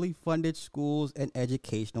federally funded schools and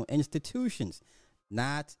educational institutions,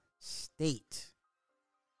 not state.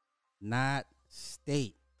 Not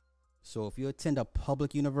state. So if you attend a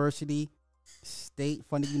public university,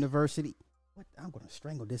 state-funded university, what? I'm going to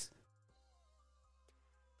strangle this.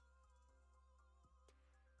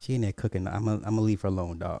 She in there cooking. I'm gonna leave her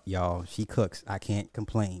alone, dog. Y'all, she cooks. I can't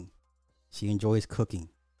complain. She enjoys cooking.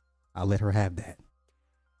 I'll let her have that.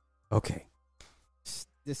 Okay.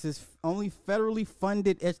 This is only federally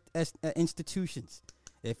funded institutions.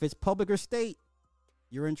 If it's public or state,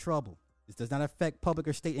 you're in trouble. This does not affect public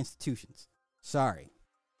or state institutions. Sorry.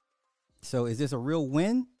 So is this a real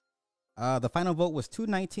win? The final vote was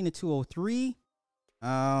 219 to 203.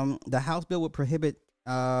 The House bill would prohibit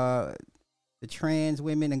the trans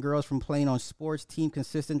women and girls from playing on sports teams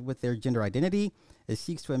consistent with their gender identity. It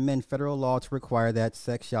seeks to amend federal law to require that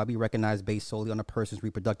sex shall be recognized based solely on a person's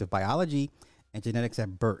reproductive biology and genetics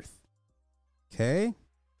at birth. Okay.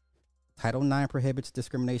 Title IX prohibits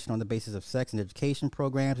discrimination on the basis of sex in education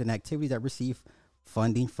programs and activities that receive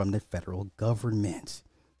funding from the federal government.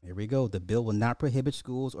 Here we go. The bill will not prohibit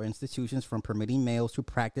schools or institutions from permitting males to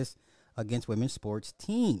practice against women's sports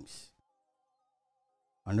teams.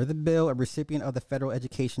 Under the bill, a recipient of the federal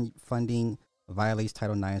education funding violates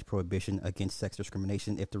Title IX's prohibition against sex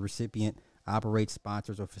discrimination if the recipient operates,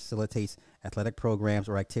 sponsors, or facilitates athletic programs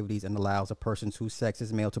or activities and allows a person whose sex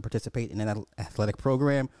is male to participate in an athletic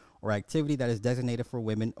program or activity that is designated for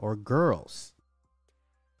women or girls.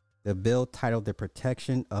 The bill, titled the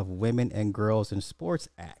Protection of Women and Girls in Sports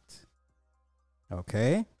Act.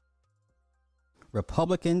 Okay.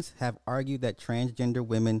 Republicans have argued that transgender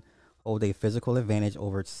women hold a physical advantage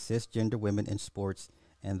over cisgender women in sports,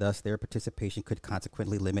 and thus their participation could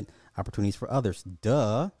consequently limit opportunities for others.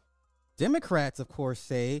 Duh. Democrats, of course,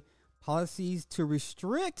 say policies to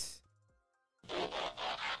restrict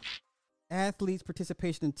athletes'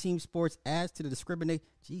 participation in team sports adds to the discrimination.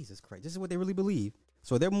 Jesus Christ, this is what they really believe.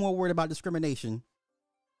 So they're more worried about discrimination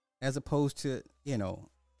as opposed to,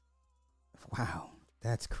 wow,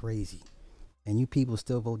 that's crazy. And you people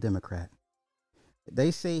still vote Democrat.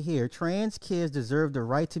 They say here, trans kids deserve the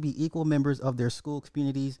right to be equal members of their school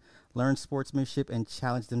communities, learn sportsmanship, and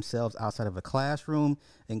challenge themselves outside of a classroom,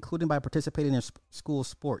 including by participating in school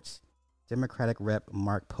sports. Democratic Rep.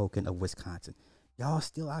 Mark Pocan of Wisconsin. Y'all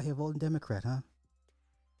still out here voting Democrat, huh?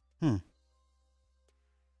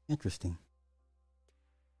 Interesting.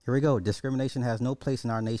 Here we go. Discrimination has no place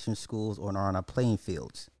in our nation's schools or on our playing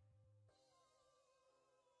fields.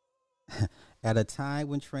 At a time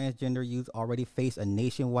when transgender youth already face a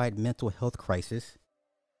nationwide mental health crisis,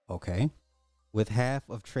 okay, with half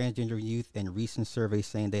of transgender youth in recent surveys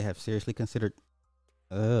saying they have seriously considered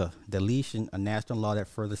deletion, a national law that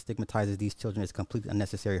further stigmatizes these children is completely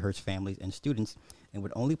unnecessary, hurts families and students, and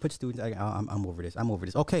would only put students. I'm over this. I'm over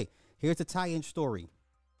this. Okay, here's the tie-in story.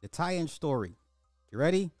 The tie-in story. You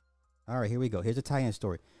ready? All right, here we go. Here's the tie-in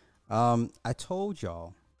story. I told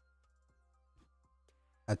y'all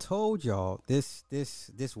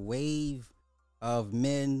this wave of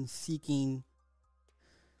men seeking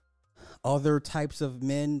other types of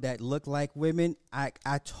men that look like women. I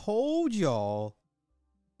told y'all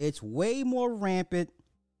it's way more rampant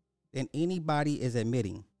than anybody is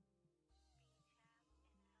admitting.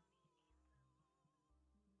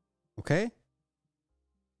 Okay?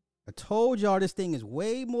 I told y'all this thing is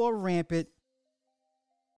way more rampant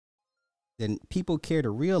than people care to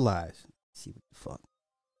realize. Let's see what the fuck.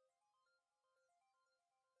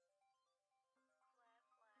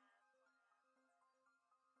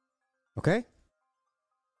 Okay?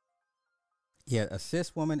 Yeah, a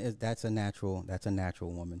cis woman that's a natural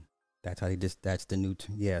woman. That's how that's the new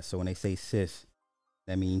yeah, so when they say cis,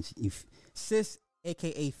 that means cis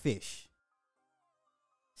aka fish.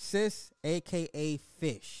 Cis aka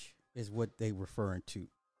fish is what they referring to.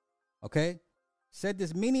 Okay? Said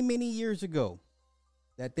this many, many years ago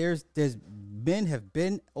that there's men have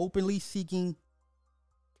been openly seeking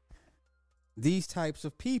these types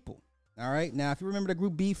of people. All right. Now, if you remember the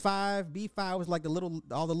group B5 was like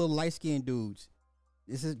all the little light skinned dudes.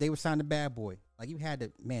 They were signed to Bad Boy. Like you had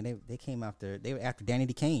to, man. They came after. They were after Danny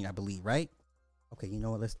DeCane, I believe, right? Okay. You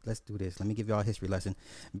know what? Let's do this. Let me give y'all a history lesson.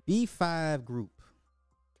 B5 group.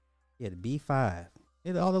 Yeah, the B5.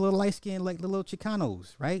 All the little light skinned, like the little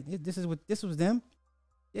Chicanos, right? This was them.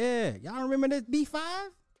 Yeah, y'all remember this B5?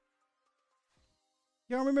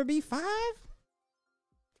 Y'all remember B5?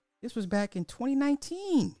 This was back in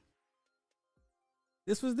 2019.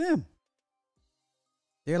 This was them.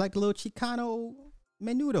 They're like the little Chicano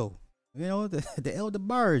menudo, you know, the elder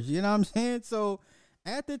barge, you know what I'm saying? So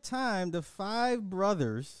at the time, the 5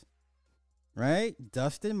 brothers, right?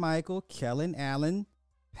 Dustin Michael, Kellen Allen,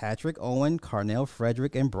 Patrick Owen, Carnell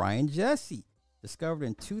Frederick, and Brian Jesse. Discovered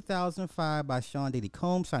in 2005 by Sean Diddy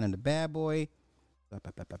Combs, signing the Bad Boy. Blah,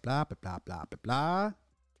 blah, blah, blah, blah, blah, blah, blah,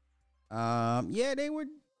 blah. Yeah, they were,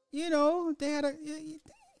 you know, they had a,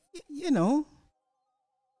 you know,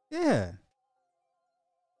 yeah.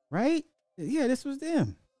 Right? Yeah, this was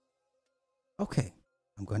them. Okay.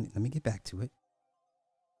 Let me get back to it.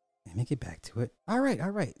 All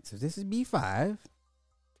right. So this is B5.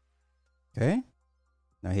 Okay.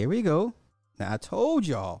 Now here we go. Now I told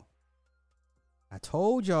y'all,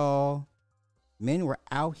 men were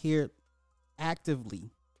out here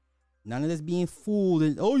actively. None of this being fooled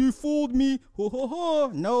and, oh, you fooled me. Ho, ho,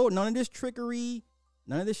 ho. No, none of this trickery.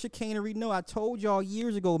 None of this chicanery. No, I told y'all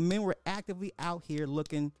years ago, men were actively out here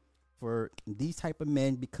looking for these type of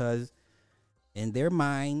men because in their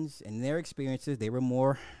minds and their experiences, they were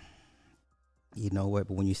more, you know what,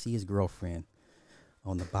 but when you see his girlfriend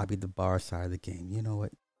on the Bobby the Bar side of the game, you know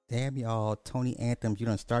what? Damn y'all, Tony Anthems, you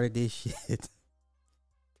done started this shit.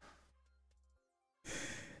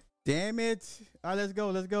 Damn it. All right, let's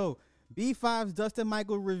go. B5's Dustin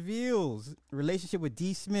Michael reveals relationship with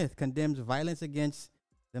D. Smith, condemns violence against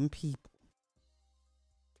them people.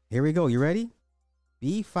 Here we go. You ready?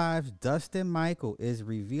 B5's Dustin Michael is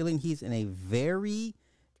revealing he's in a very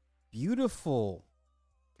beautiful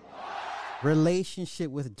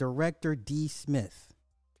relationship with director D. Smith.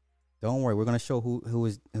 Don't worry, we're gonna show who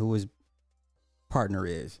his partner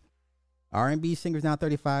is. R&B singer is now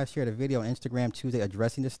 35 shared a video on Instagram Tuesday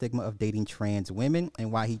addressing the stigma of dating trans women and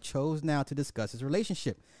why he chose now to discuss his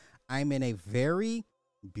relationship. I'm in a very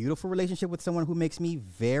beautiful relationship with someone who makes me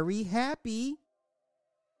very happy.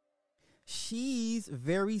 She's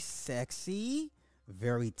very sexy,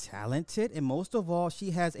 very talented, and most of all,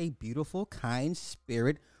 she has a beautiful, kind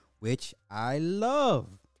spirit, which I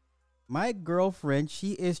love. My girlfriend,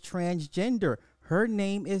 she is transgender. Her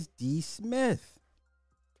name is D. Smith.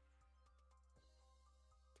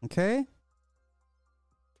 Okay.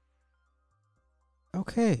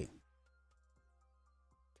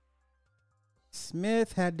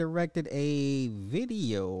 Smith had directed a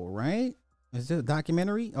video, right? Is it a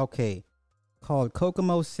documentary? Okay. Called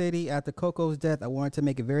Kokomo City. After Coco's death, I wanted to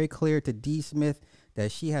make it very clear to D. Smith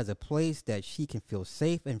that she has a place that she can feel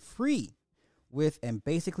safe and free with and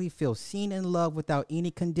basically feel seen and loved without any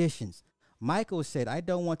conditions. Michael said, I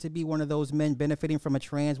don't want to be one of those men benefiting from a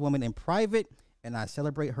trans woman in private, and I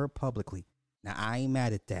celebrate her publicly. Now, I ain't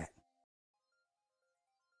mad at that.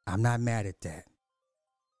 I'm not mad at that.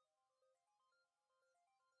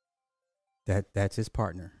 That's his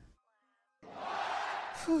partner.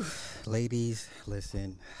 Whew. Ladies,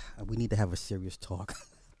 listen, we need to have a serious talk.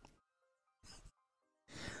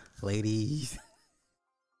 Ladies,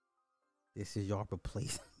 this is y'all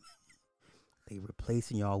replacing. They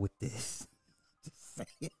replacing y'all with this. Just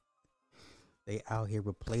saying. They out here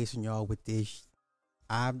replacing y'all with this.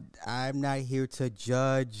 I'm not here to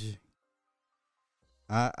judge.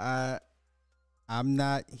 I'm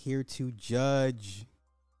not here to judge.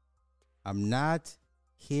 I'm not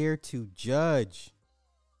here to judge.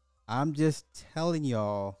 I'm just telling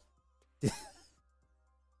y'all.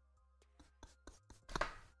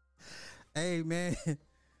 Hey, man.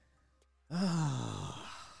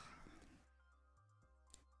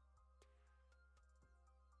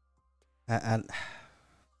 I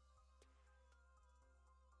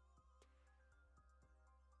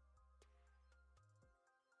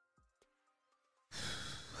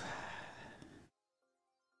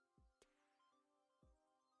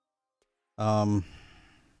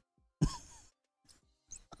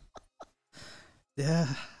yeah,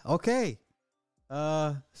 okay.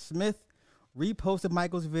 Smith reposted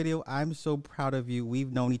Michael's video. I'm so proud of you.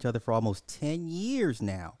 We've known each other for almost 10 years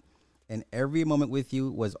now, and every moment with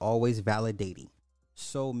you was always validating.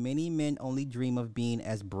 So many men only dream of being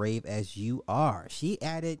as brave as you are. She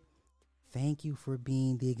added, thank you for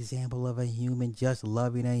being the example of a human, just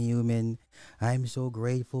loving a human. I'm so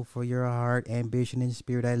grateful for your heart, ambition, and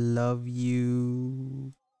spirit. I love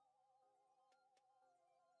you.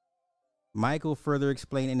 Michael further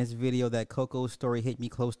explained in his video that Coco's story hit me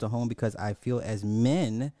close to home because I feel as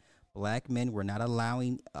men, black men, we're not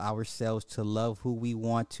allowing ourselves to love who we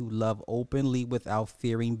want to love openly without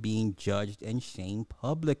fearing being judged and shamed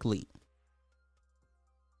publicly.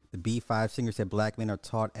 The B5 singer said black men are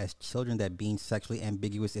taught as children that being sexually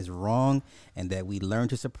ambiguous is wrong and that we learn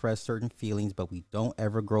to suppress certain feelings, but we don't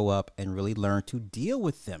ever grow up and really learn to deal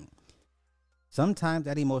with them. Sometimes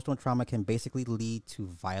that emotional trauma can basically lead to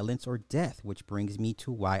violence or death, which brings me to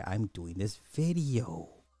why I'm doing this video.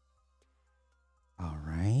 All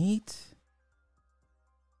right.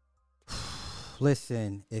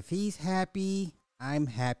 Listen, if he's happy, I'm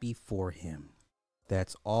happy for him.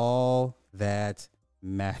 That's all that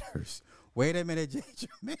matters. Wait a minute, J.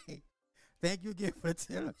 Jermaine. Thank you again for the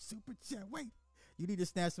 $10 super chat. Wait, you need to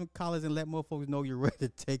snatch some collars and let more folks know you're ready to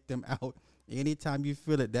take them out. Anytime you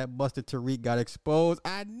feel it, that Buster Tariq got exposed.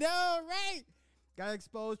 I know, right? Got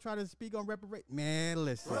exposed trying to speak on reparations. Man,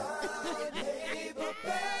 listen.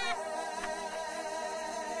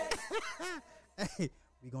 Hey,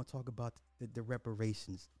 we're going to talk about the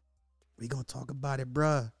reparations. We're going to talk about it,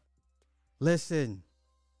 bruh. Listen.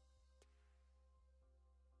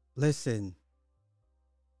 There's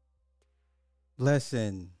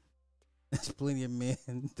plenty of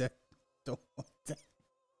men that don't want that.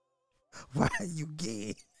 Why are you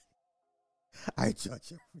gay? I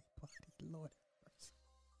judge everybody, Lord.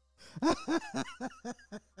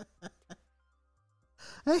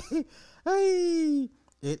 Hey,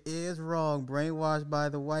 it is wrong. Brainwashed by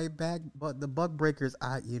the white back, but the buck breakers.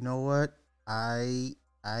 You know what? I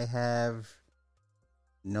have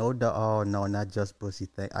no dog. Oh no, not just pussy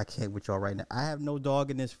thing. I can't with y'all right now. I have no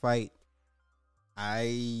dog in this fight.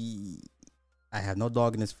 I have no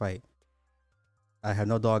dog in this fight.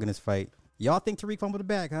 Y'all think Tariq fumbled the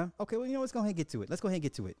bag, huh? Okay, well, you know, let's go ahead and get to it. Let's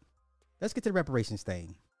get to the reparations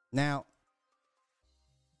thing. Now,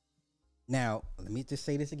 let me just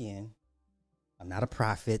say this again. I'm not a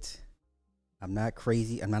prophet. I'm not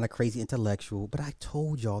crazy. I'm not a crazy intellectual, but I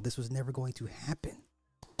told y'all this was never going to happen.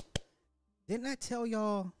 Didn't I tell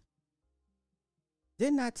y'all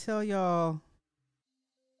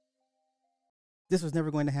this was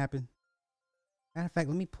never going to happen? Matter of fact,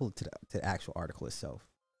 let me pull it to the actual article itself.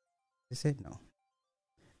 It said no.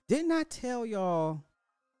 Didn't I tell y'all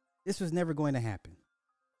this was never going to happen?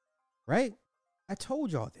 Right? I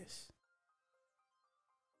told y'all this.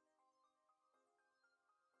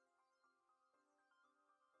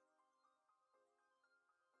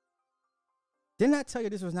 Didn't I tell you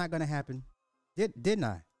this was not going to happen? Didn't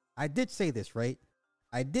I? I did say this, right?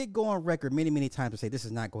 I did go on record many, many times to say this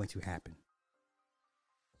is not going to happen.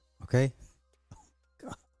 Okay?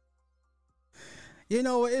 God. You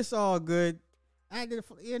know, it's all good.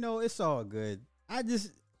 It's all good.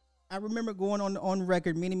 I remember going on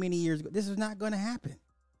record many, many years ago. This is not going to happen.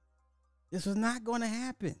 This was not going to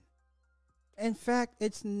happen. In fact,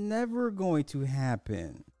 it's never going to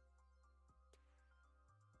happen.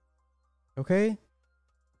 Okay?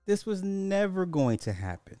 This was never going to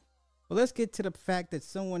happen. Well, let's get to the fact that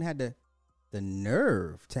someone had the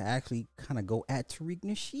nerve to actually kind of go at Tariq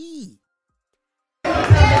Nasheed.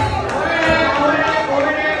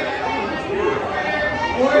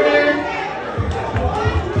 Order.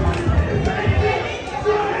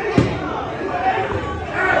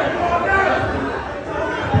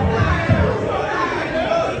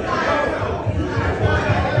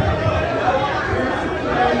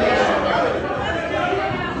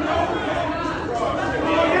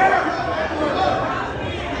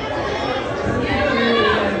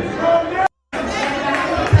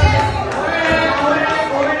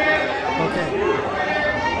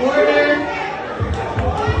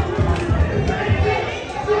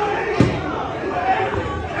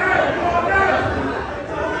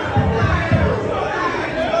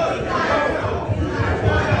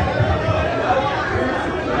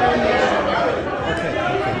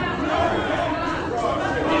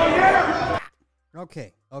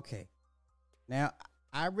 Okay. Now,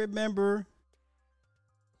 I remember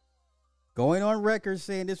going on record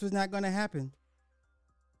saying this was not going to happen.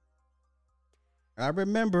 I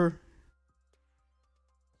remember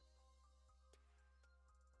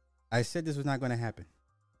I said this was not going to happen.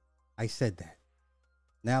 I said that.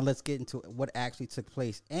 Now let's get into what actually took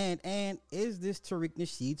place. And is this Tariq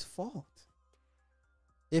Nasheed's fault?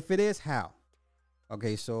 If it is, how?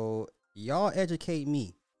 Okay, so y'all educate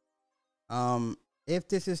me. If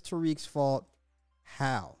this is Tariq's fault,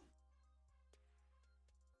 how?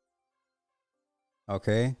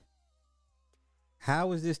 Okay.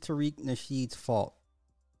 How is this Tariq Nasheed's fault?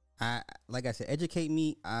 Like I said, educate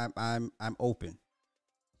me. I'm open.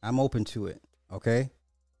 I'm open to it. Okay.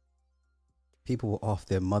 People were off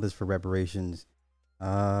their mothers for reparations.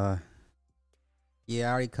 Yeah, I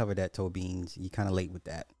already covered that, Toe Beans. You kind of late with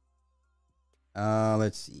that.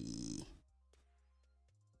 Let's see.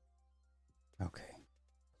 Okay.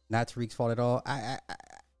 Not Tariq's fault at all.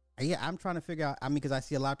 Yeah, I'm trying to figure out. I mean, because I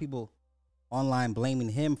see a lot of people online blaming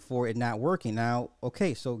him for it not working. Now,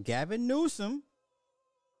 okay, so Gavin Newsom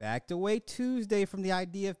backed away Tuesday from the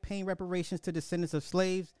idea of paying reparations to descendants of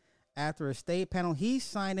slaves after a state panel he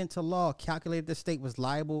signed into law calculated the state was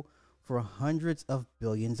liable for hundreds of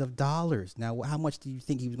billions of dollars. Now, how much do you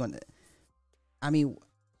think he was going to? I mean,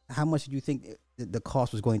 how much do you think the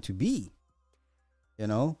cost was going to be? You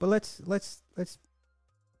know, but let's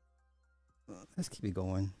keep it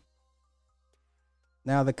going.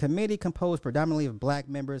 Now, the committee, composed predominantly of black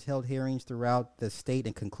members, held hearings throughout the state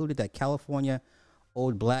and concluded that California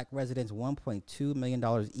owed black residents $1.2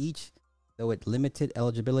 million each, though it limited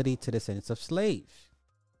eligibility to descendants of slaves.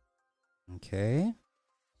 Okay.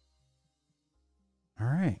 All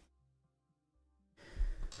right.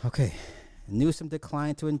 Okay. Newsom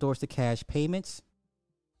declined to endorse the cash payments,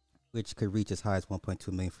 which could reach as high as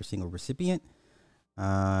 $1.2 million for a single recipient.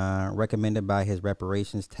 Recommended by his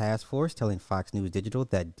reparations task force, telling Fox News Digital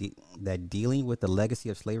that dealing with the legacy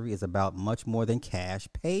of slavery is about much more than cash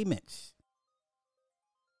payments.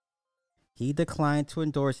 He declined to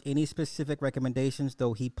endorse any specific recommendations,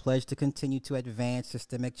 though he pledged to continue to advance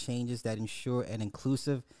systemic changes that ensure an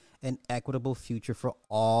inclusive and equitable future for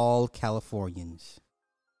all Californians.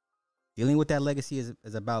 Dealing with that legacy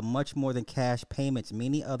is about much more than cash payments.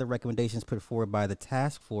 Many other recommendations put forward by the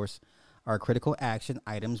task force are critical action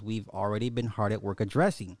items we've already been hard at work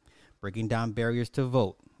addressing. Breaking down barriers to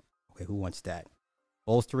vote. Okay, who wants that?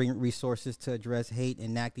 Bolstering resources to address hate,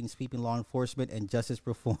 enacting sweeping law enforcement and justice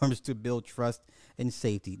reforms to build trust and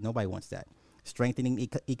safety. Nobody wants that. Strengthening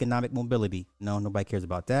economic mobility. No, nobody cares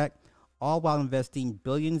about that. All while investing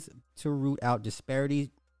billions to root out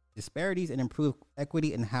disparities and improve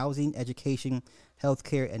equity in housing, education,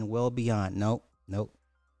 healthcare, and well beyond. Nope.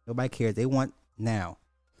 Nobody cares. They want now.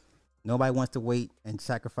 Nobody wants to wait and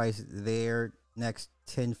sacrifice their next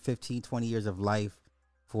 10, 15, 20 years of life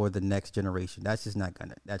for the next generation. That's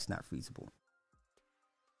not feasible.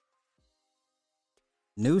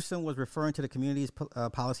 Newsom was referring to the community's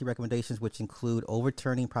policy recommendations, which include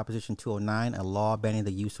overturning Proposition 209, a law banning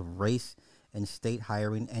the use of race in state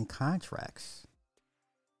hiring and contracts.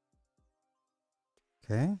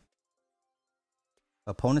 Okay.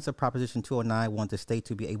 Opponents of Proposition 209 want the state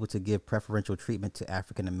to be able to give preferential treatment to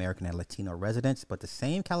African American and Latino residents, but the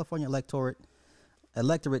same California electorate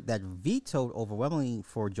that vetoed overwhelmingly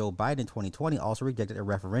for Joe Biden in 2020 also rejected a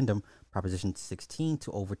referendum, Proposition 16,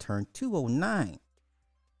 to overturn 209.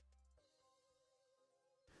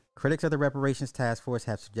 Critics of the Reparations Task Force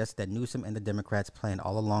have suggested that Newsom and the Democrats planned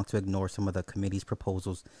all along to ignore some of the committee's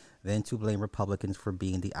proposals, then to blame Republicans for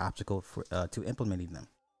being the obstacle to implementing them.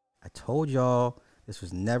 I told y'all this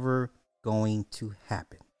was never going to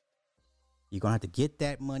happen. You're going to have to get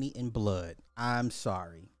that money in blood. I'm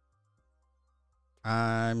sorry.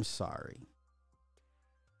 You're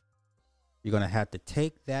going to have to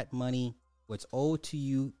take that money, what's owed to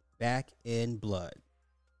you, back in blood.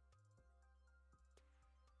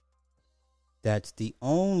 That's the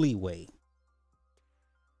only way.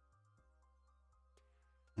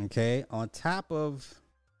 Okay? On top of,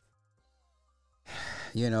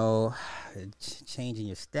 changing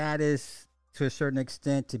your status to a certain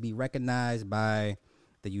extent to be recognized by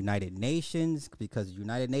the United Nations, because the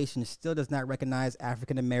United Nations still does not recognize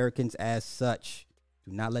African Americans as such.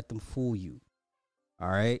 Do not let them fool you. All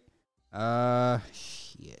right?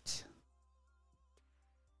 Shit.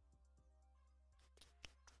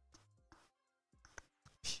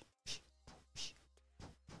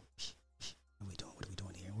 What are we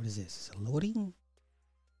doing here? What is this? Is it loading?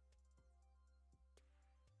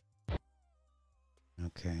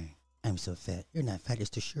 Okay. I'm so fat. You're not fat, it's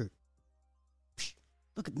the shirt.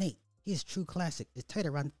 Look at Nate. He is true classic. It's tight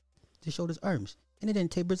around the shoulders, arms, and it then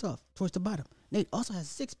tapers off towards the bottom. Nate also has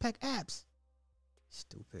 6-pack abs.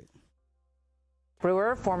 Stupid.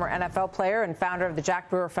 Brewer, former NFL player and founder of the Jack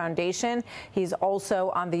Brewer Foundation. He's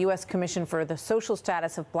also on the U.S. Commission for the Social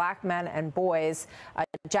Status of Black Men and Boys.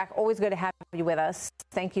 Jack, always good to have you with us.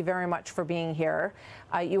 Thank you very much for being here.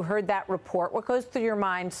 You heard that report. What goes through your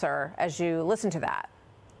mind, sir, as you listen to that?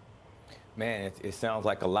 Man, it sounds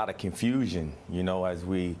like a lot of confusion, you know, as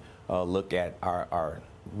we look at our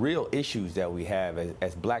real issues that we have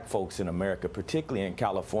as black folks in America, particularly in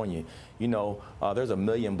California. You know, there's 1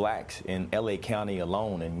 million blacks in LA County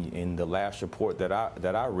alone, and in the last report that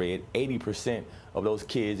I read, 80% of those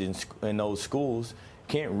kids in those schools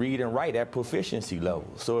can't read and write at proficiency level.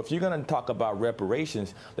 So if you're going to talk about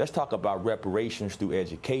reparations, let's talk about reparations through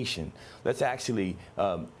education. Let's actually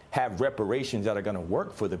have reparations that are going to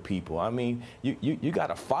work for the people. I mean, you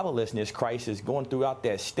got a fatherlessness crisis going throughout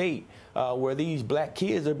that state where these black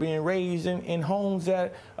kids are being raised in homes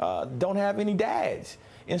that don't have any dads.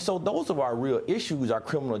 And so those are our real issues, our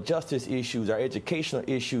criminal justice issues, our educational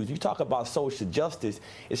issues. You talk about social justice,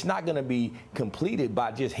 it's not going to be completed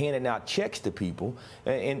by just handing out checks to people.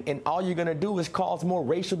 And all you're going to do is cause more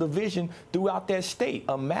racial division throughout that state.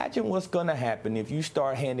 Imagine what's going to happen if you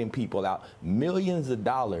start handing people out millions of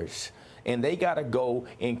dollars and they got to go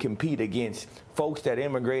and compete against folks that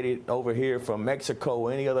immigrated over here from Mexico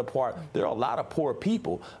or any other part. There are a lot of poor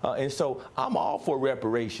people. And so I'm all for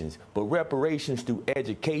reparations, but reparations through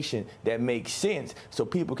education that makes sense so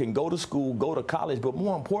people can go to school, go to college, but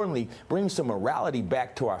more importantly, bring some morality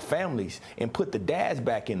back to our families and put the dads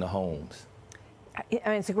back in the homes. I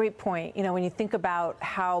mean, it's a great point. You know, when you think about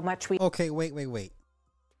how much we... Okay, wait.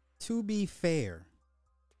 To be fair,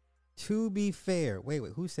 wait,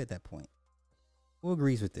 who said that point? Who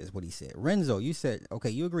agrees with this, what he said? Renzo, you said,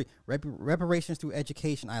 okay, you agree. Reparations through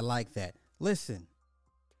education, I like that. Listen,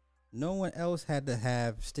 no one else had to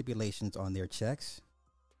have stipulations on their checks.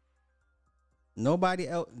 Nobody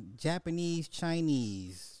else, Japanese,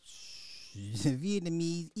 Chinese,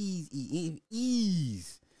 Vietnamese,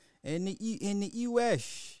 ease, and the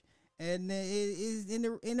U.S., and in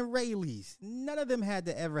the Israelis, none of them had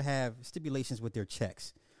to ever have stipulations with their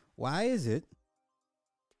checks. Why is it,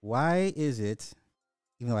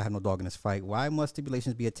 even though I have no dog in this fight, why must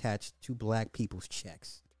stipulations be attached to black people's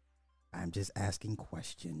checks? I'm just asking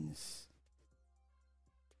questions.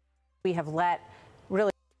 We have let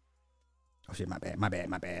really... Oh shit, my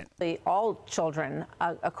bad. All children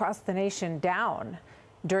across the nation down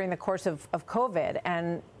during the course of COVID,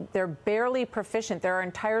 and they're barely proficient. There are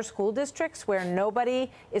entire school districts where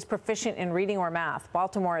nobody is proficient in reading or math.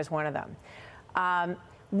 Baltimore is one of them.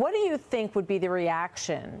 What do you think would be the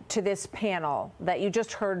reaction to this panel that you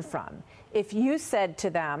just heard from if you said to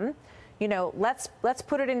them, you know, let's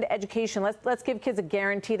put it into education. Let's give kids a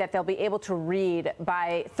guarantee that they'll be able to read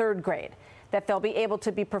by 3rd grade, that they'll be able to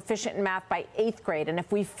be proficient in math by 8th grade, and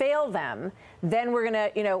if we fail them, then we're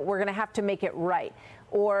gonna have to make it right,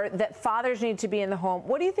 or that fathers need to be in the home.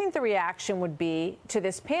 What do you think the reaction would be to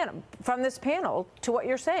this panel, from this panel, to what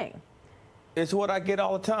you're saying? It's what I get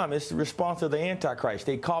all the time. It's the response of the Antichrist.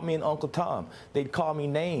 They call me an Uncle Tom. They'd call me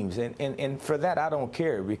names. And for that, I don't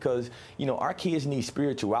care because, you know, our kids need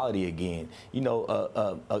spirituality again. You know,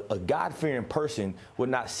 a God-fearing person would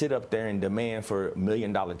not sit up there and demand for $1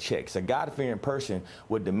 million checks. A God-fearing person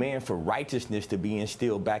would demand for righteousness to be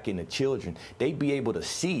instilled back into children. They'd be able to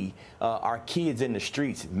see our kids in the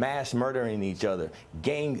streets mass murdering each other.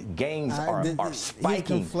 Gangs are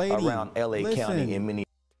spiking around L.A. County and many.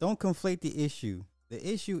 Don't conflate the issue. The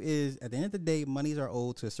issue is, at the end of the day, monies are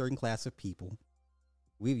owed to a certain class of people.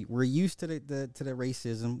 We're used to the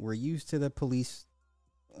racism. We're used to the police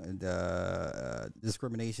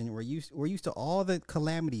discrimination. We're used to all the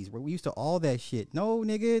calamities. We're used to all that shit. No,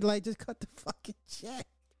 nigga, like just cut the fucking check.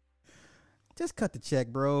 Just cut the check,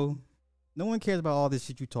 bro. No one cares about all this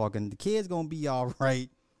shit you talking. The kids gonna be all right.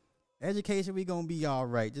 Education, we gonna be all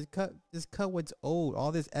right. Just cut what's owed.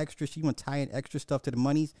 All this extra shit, you want to tie in extra stuff to the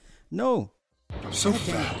monies? No. I'm so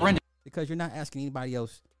fat, Brendan. Because you're not asking anybody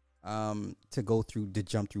else to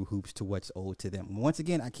jump through hoops to what's owed to them. Once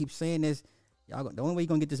again, I keep saying this. Y'all, the only way you're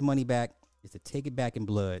gonna get this money back is to take it back in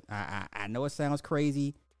blood. I know it sounds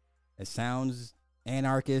crazy. It sounds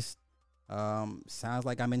anarchist. Sounds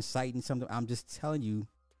like I'm inciting something. I'm just telling you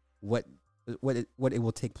what it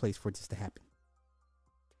will take place for this to happen.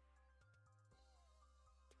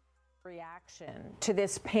 Reaction to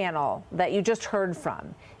this panel that you just heard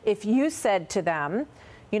from. If you said to them,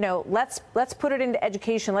 let's put it into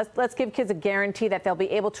education. Let's give kids a guarantee that they'll be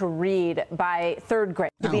able to read by third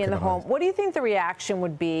grade to be in the home. What do you think the reaction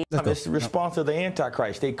would be? It's the response of the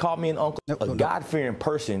Antichrist. They called me an uncle. A God-fearing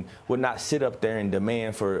person would not sit up there and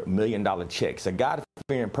demand for $1 million checks. A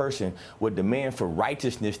God-fearing person would demand for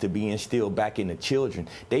righteousness to be instilled back into children.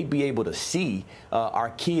 They'd be able to see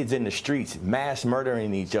our kids in the streets mass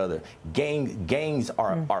murdering each other. Gangs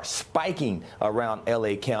are spiking around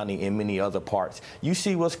L.A. County and many other parts. You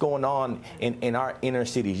see what's going on in our inner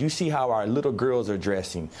cities. You see how our little girls are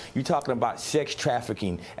dressing. You're talking about sex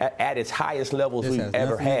trafficking at its highest levels we've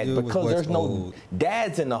ever had because there's no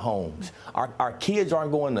dads in the homes. Our kids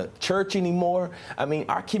aren't going to church anymore. I mean,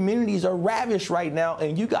 our communities are ravished right now,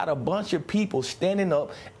 and you got a bunch of people standing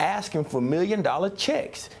up asking for $1 million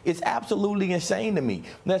checks. It's absolutely insane to me.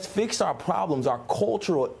 Let's fix our problems, our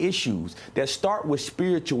cultural issues that start with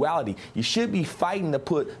spirituality. You should be fighting to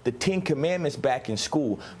put the 10 Commandments back in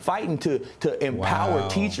school, fighting to empower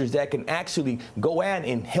teachers that can actually go out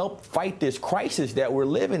and help fight this crisis that we're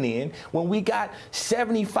living in when we got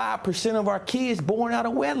 75% of our kids born out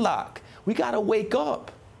of wedlock. We got to wake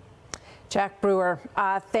up. Jack Brewer,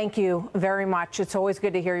 thank you very much. It's always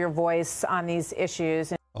good to hear your voice on these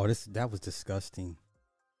issues. Oh, that was disgusting.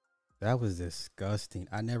 That was disgusting.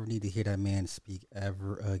 I never need to hear that man speak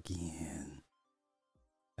ever again.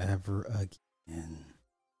 Ever again.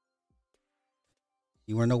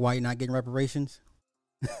 You want to know why you're not getting reparations?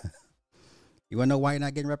 You want to know why you're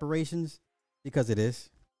not getting reparations? Because of this.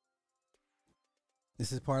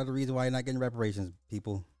 This is part of the reason why you're not getting reparations,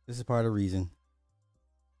 people. This is part of the reason.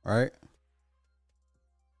 All right.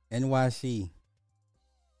 NYC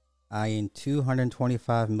eyeing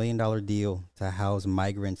 $225 million deal to house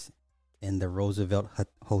migrants in the Roosevelt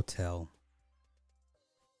Hotel.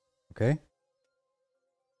 Okay.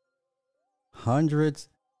 Hundreds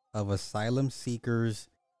of asylum seekers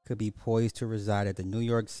could be poised to reside at the New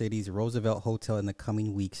York City's Roosevelt Hotel in the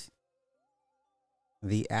coming weeks.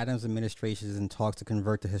 The Adams administration is in talks to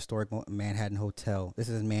convert the historic Manhattan Hotel. This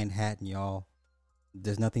is Manhattan, y'all.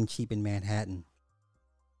 There's nothing cheap in Manhattan,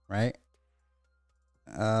 right?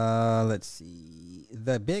 Let's see.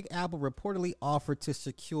 The Big Apple reportedly offered to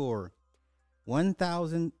secure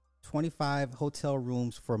 1,025 hotel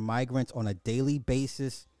rooms for migrants on a daily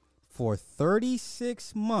basis for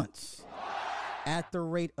 36 months at the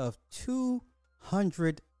rate of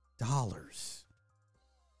 $200.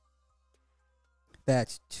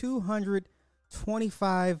 That's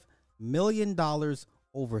 $225 million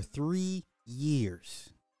over 3 years.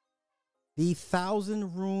 The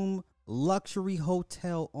 1,000-room luxury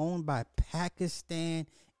hotel owned by Pakistan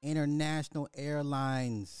International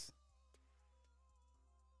Airlines.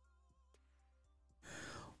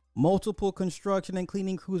 Multiple construction and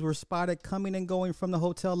cleaning crews were spotted coming and going from the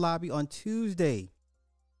hotel lobby on Tuesday,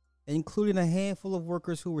 including a handful of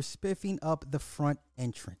workers who were spiffing up the front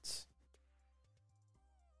entrance.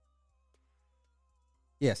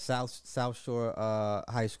 Yeah, South Shore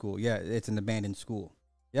High School. Yeah, it's an abandoned school.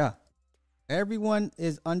 Yeah. Everyone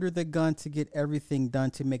is under the gun to get everything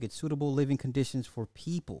done to make it suitable living conditions for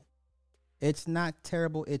people. It's not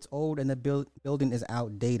terrible. It's old and the building is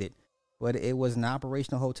outdated. But it was an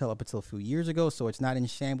operational hotel up until a few years ago, so it's not in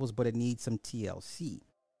shambles, but it needs some TLC.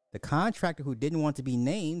 The contractor, who didn't want to be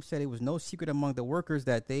named, said it was no secret among the workers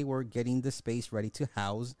that they were getting the space ready to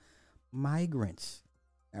house migrants.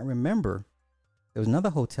 Now remember, there was another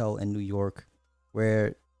hotel in New York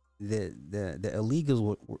where the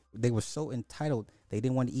illegals were so entitled they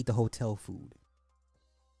didn't want to eat the hotel food.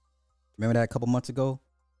 Remember that a couple months ago?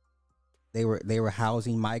 They were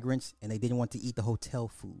housing migrants and they didn't want to eat the hotel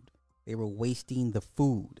food. They were wasting the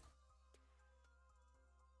food.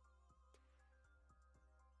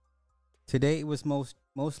 Today it was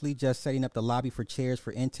mostly just setting up the lobby for chairs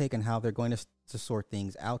for intake and how they're going to sort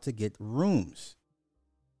things out to get rooms.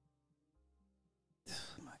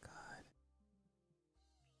 Oh my God.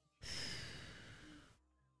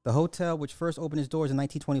 The hotel, which first opened its doors in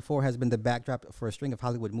 1924, has been the backdrop for a string of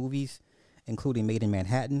Hollywood movies, including Made in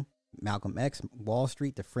Manhattan, Malcolm X, Wall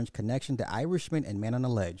Street, The French Connection, The Irishman, and Man on a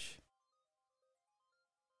Ledge.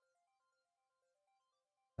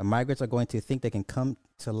 The migrants are going to think they can come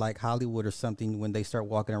to like Hollywood or something when they start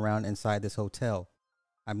walking around inside this hotel.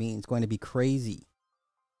 I mean, it's going to be crazy.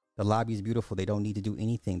 The lobby is beautiful. They don't need to do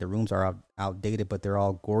anything. The rooms are outdated, but they're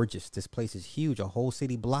all gorgeous. This place is huge, a whole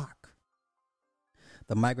city block.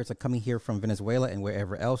 The migrants are coming here from Venezuela and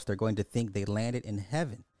wherever else. They're going to think they landed in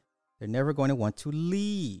heaven. They're never going to want to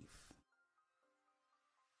leave.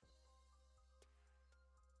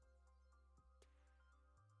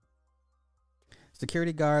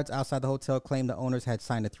 Security guards outside the hotel claimed the owners had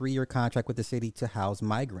signed a 3-year contract with the city to house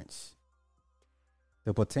migrants.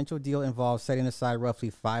 The potential deal involves setting aside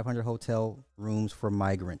roughly 500 hotel rooms for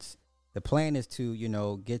migrants. The plan is to,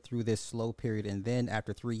 get through this slow period, and then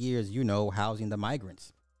after 3 years, housing the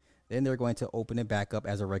migrants. Then they're going to open it back up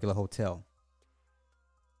as a regular hotel.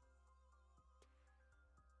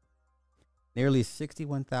 Nearly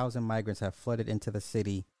 61,000 migrants have flooded into the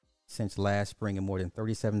city since last spring, and more than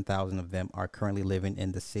 37,000 of them are currently living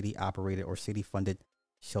in the city-operated or city-funded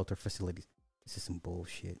shelter facilities. This is some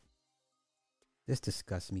bullshit. This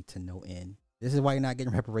disgusts me to no end. This is why you're not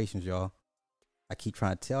getting reparations, y'all. I keep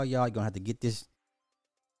trying to tell y'all, you're going to have to get this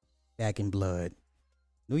back in blood.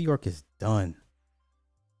 New York is done.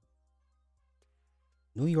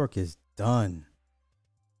 New York is done.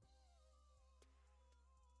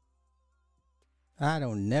 I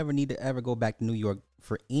don't never need to ever go back to New York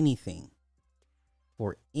for anything.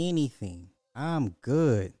 For anything. I'm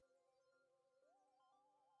good.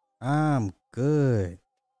 I'm good.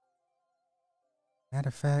 Matter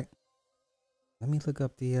of fact, let me look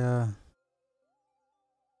up the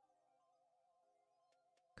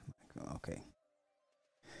okay.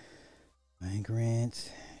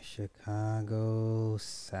 Migrant, Chicago,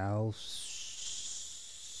 South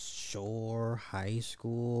Shore High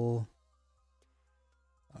School.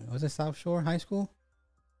 Was it South Shore High School?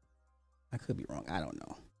 I could be wrong. I don't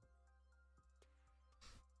know.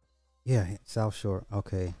 Yeah, South Shore.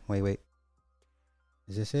 Okay. Wait.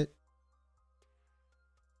 Is this it?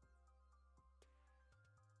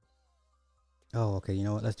 Oh, okay. You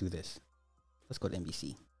know what? Let's do this. Let's go to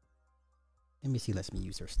NBC. NBC lets me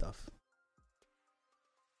use their stuff.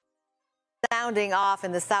 Sounding off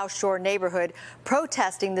in the South Shore neighborhood,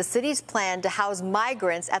 protesting the city's plan to house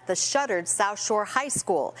migrants at the shuttered South Shore High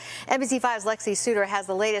School. NBC5's Lexi Suter has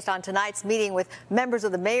the latest on tonight's meeting with members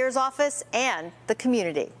of the mayor's office and the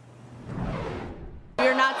community.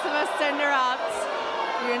 You're not supposed to interrupt.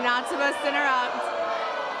 You're not supposed to interrupt.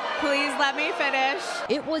 Please let me finish.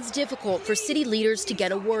 It was difficult for city leaders to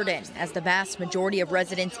get a word in, as the vast majority of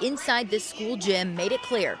residents inside this school gym made it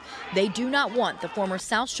clear they do not want the former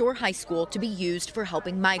South Shore High School to be used for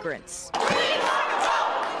helping migrants.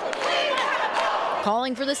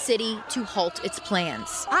 Calling for the city to halt its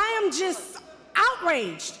plans. I am just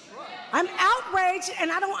outraged. I'm outraged,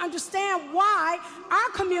 and I don't understand why our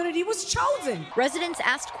community was chosen. Residents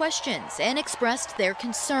asked questions and expressed their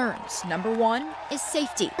concerns. Number one is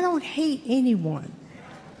safety. I don't hate anyone.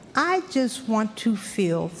 I just want to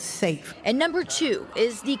feel safe. And number two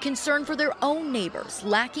is the concern for their own neighbors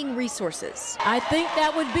lacking resources. I think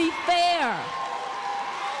that would be fair.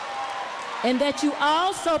 And that you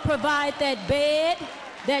also provide that bed,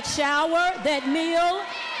 that shower, that meal,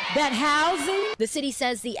 that housing. The city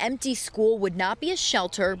says the empty school would not be a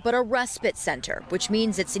shelter, but a respite center, which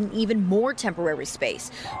means it's an even more temporary space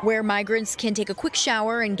where migrants can take a quick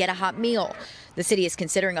shower and get a hot meal. The city is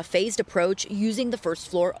considering a phased approach using the first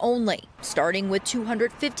floor only, starting with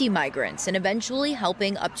 250 migrants and eventually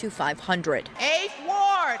helping up to 500. 8th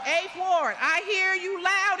Ward, I hear you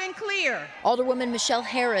loud and clear. Alderwoman Michelle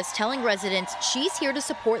Harris telling residents she's here to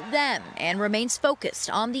support them and remains focused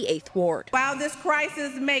on the 8th Ward. While this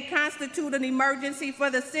crisis may constitute an emergency for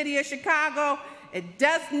the city of Chicago, it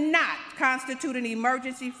does not constitute an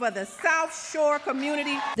emergency for the South Shore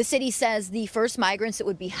community. The city says the first migrants that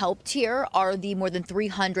would be helped here are the more than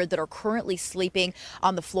 300 that are currently sleeping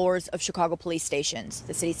on the floors of Chicago police stations.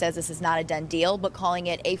 The city says this is not a done deal, but calling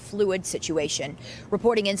it a fluid situation.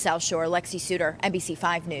 Reporting in South Shore, Lexi Suter,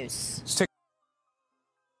 NBC5 News.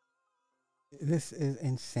 This is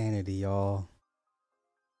insanity, y'all.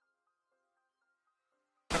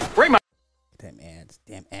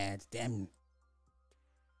 Damn ads.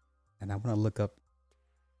 And I want to look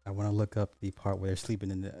up the part where they're sleeping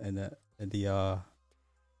in the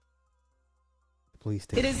police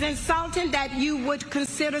station. It is insulting that you would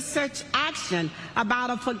consider such action about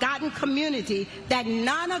a forgotten community that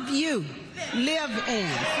none of you live in.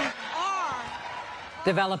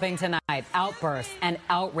 Developing tonight, outbursts and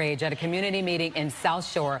outrage at a community meeting in South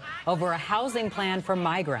Shore over a housing plan for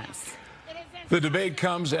migrants. The debate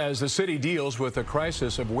comes as the city deals with the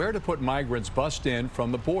crisis of where to put migrants bussed in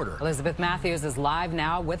from the border. Elizabeth Matthews is live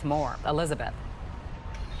now with more. Elizabeth.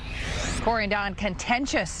 Corey and Don,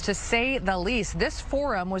 contentious to say the least. This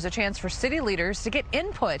forum was a chance for city leaders to get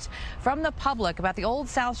input from the public about the old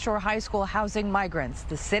South Shore High School housing migrants.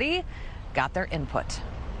 The city got their input.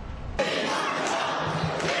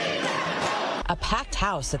 A packed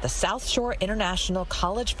house at the South Shore International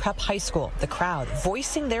College Prep High School. The crowd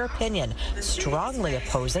voicing their opinion, strongly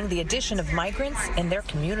opposing the addition of migrants in their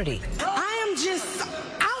community. I am just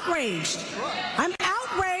outraged. I'm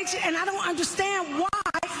and I don't understand why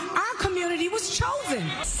our community was chosen.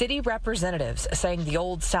 City representatives saying the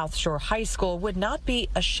old South Shore High School would not be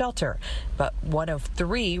a shelter, but one of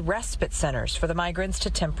 3 respite centers for the migrants to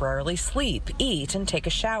temporarily sleep, eat, and take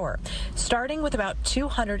a shower, starting with about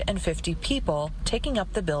 250 people taking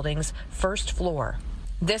up the building's first floor.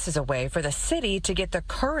 This is a way for the city to get the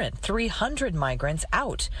current 300 migrants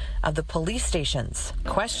out of the police stations.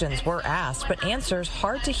 Questions were asked, but answers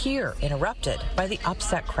hard to hear, interrupted by the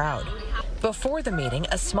upset crowd. Before the meeting,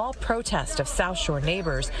 a small protest of South Shore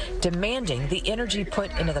neighbors demanding the energy put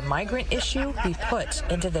into the migrant issue be put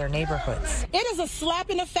into their neighborhoods. It is a slap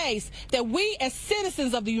in the face that we as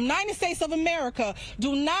citizens of the United States of America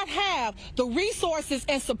do not have the resources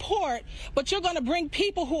and support, but you're going to bring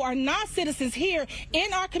people who are not citizens here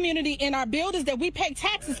in our community, in our buildings that we pay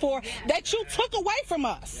taxes for, that you took away from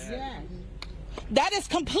us. Yeah. That is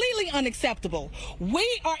completely unacceptable. We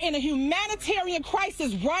are in a humanitarian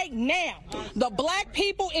crisis right now. The black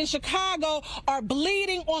people in Chicago are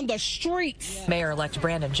bleeding on the streets. Mayor-elect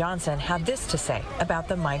Brandon Johnson had this to say about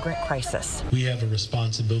the migrant crisis. We have a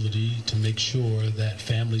responsibility to make sure that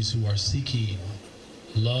families who are seeking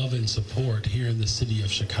love and support here in the city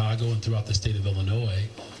of Chicago and throughout the state of Illinois,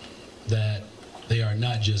 that they are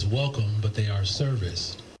not just welcome, but they are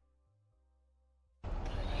serviced.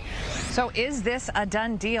 So is this a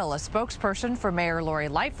done deal? A spokesperson for Mayor Lori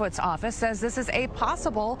Lightfoot's office says this is a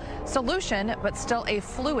possible solution, but still a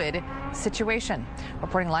fluid situation.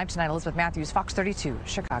 Reporting live tonight, Elizabeth Matthews, Fox 32,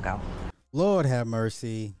 Chicago. Lord have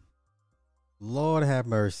mercy. Lord have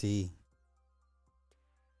mercy.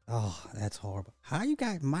 Oh, that's horrible. How you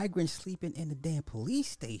got migrants sleeping in the damn police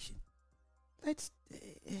station? That's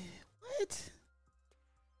what?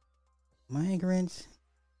 Migrants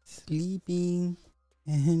sleeping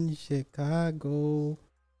in Chicago.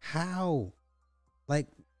 How? Like,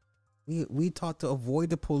 we taught to avoid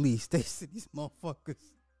the police. They said these motherfuckers.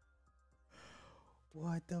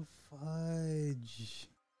 What the fudge?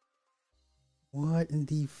 What in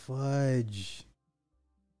the fudge?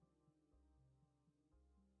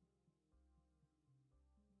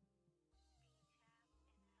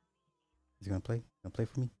 Is he gonna play? Gonna play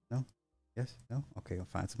for me? No? Yes? No? Okay, we'll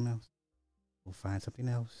find something else. We'll find something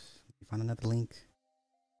else. You find another link.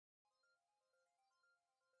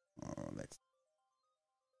 Oh, let's.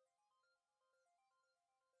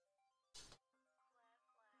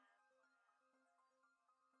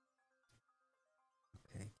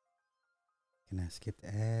 Okay. Can I skip the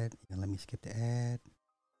ad? You gonna let me skip the ad?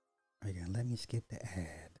 Are you gonna let me skip the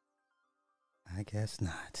ad? I guess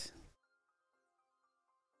not.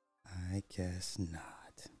 I guess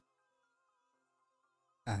not.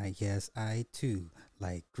 I guess I too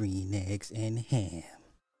like green eggs and ham.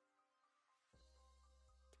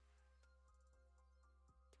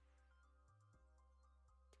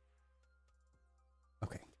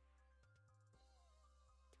 Okay.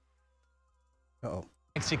 Uh-oh.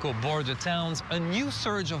 Mexico border towns, a new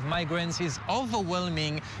surge of migrants is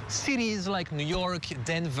overwhelming cities like New York,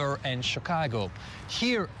 Denver, and Chicago.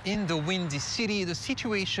 Here in the Windy City, the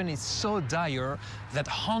situation is so dire that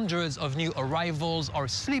hundreds of new arrivals are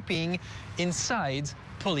sleeping inside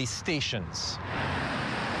police stations.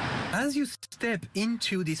 As you step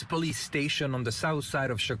into this police station on the south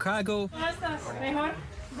side of Chicago,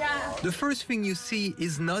 the first thing you see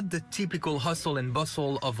is not the typical hustle and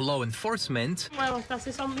bustle of law enforcement,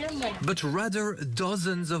 but rather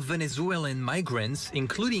dozens of Venezuelan migrants,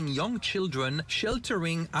 including young children,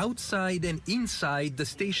 sheltering outside and inside the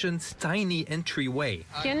station's tiny entryway.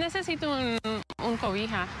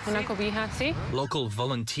 Local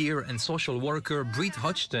volunteer and social worker Britt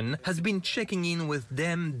Hodgson has been checking in with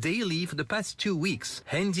them daily for the past 2 weeks,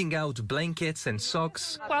 handing out blankets and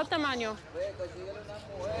socks,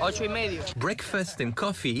 breakfast and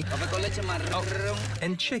coffee,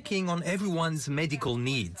 and checking on everyone's medical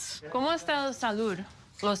needs. ¿Cómo está tu salud?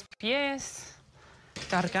 Los pies,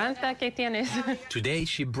 garganta, ¿qué tienes? Today,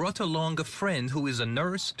 she brought along a friend who is a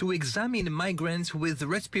nurse to examine migrants with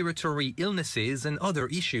respiratory illnesses and other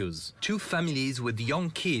issues. 2 families with young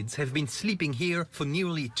kids have been sleeping here for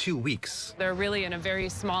nearly 2 weeks. They're really in a very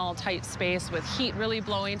small, tight space with heat really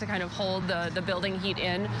blowing to kind of hold the building heat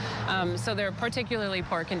in. So they're particularly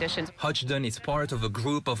poor conditions. Hodgson is part of a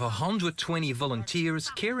group of 120 volunteers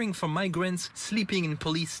caring for migrants sleeping in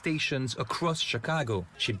police stations across Chicago.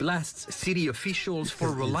 She blasts city officials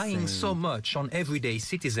for relying so much on everyday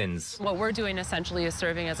citizens. What we're doing essentially is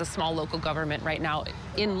serving as a small local government right now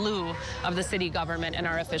in lieu of the city government and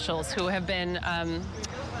our officials who have been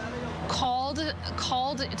called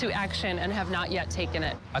to action and have not yet taken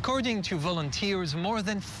it. According to volunteers, more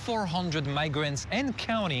than 400 migrants and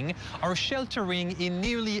counting are sheltering in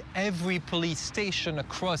nearly every police station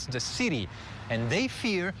across the city, and they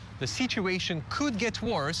fear the situation could get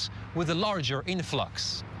worse with a larger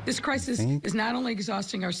influx. This crisis is not only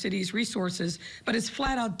exhausting our city's resources, but it's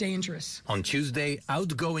flat out dangerous. On Tuesday,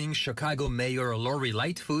 outgoing Chicago Mayor Lori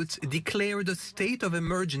Lightfoot declared a state of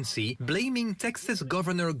emergency, blaming Texas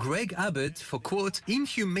Governor Greg Abbott for, quote,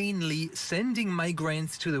 inhumanely sending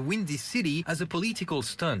migrants to the Windy City as a political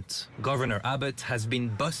stunt. Governor Abbott has been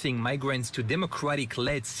busing migrants to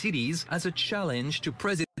Democratic-led cities as a challenge to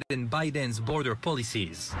President Biden's border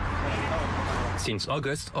policies. Since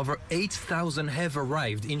August, over 8,000 have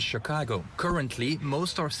arrived in Chicago. Currently,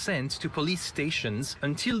 most are sent to police stations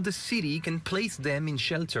until the city can place them in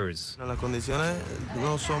shelters. Las condiciones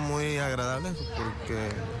no son muy agradables porque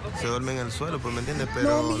se duermen en el suelo, pues me entiendes,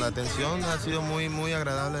 pero la atención ha sido muy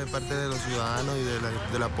agradable de parte de los ciudadanos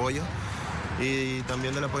y del apoyo. Y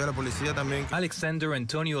también del apoyo a la policía también. Alexander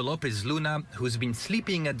Antonio Lopez Luna, who's been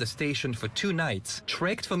sleeping at the station for 2 nights,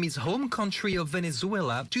 trekked from his home country of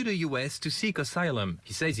Venezuela to the U.S. to seek asylum.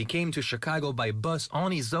 He says he came to Chicago by bus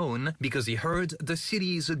on his own because he heard the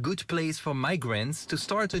city is a good place for migrants to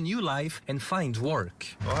start a new life and find work.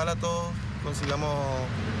 Ojalá todos consigamos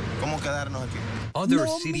cómo quedarnos aquí. Other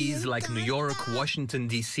cities like New York, Washington,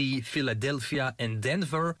 D.C., Philadelphia, and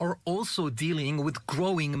Denver are also dealing with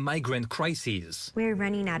growing migrant crises. We're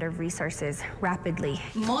running out of resources rapidly.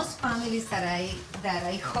 Most families that I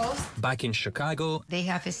host, Back in Chicago, they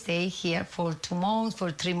have to stay here for 2 months,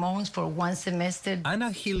 for 3 months, for 1 semester.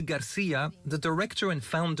 Ana Gil Garcia, the director and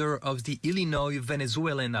founder of the Illinois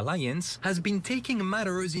Venezuelan Alliance, has been taking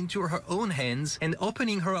matters into her own hands and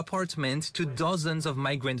opening her apartment to dozens of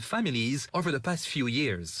migrant families over the past few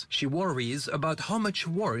years. She worries about how much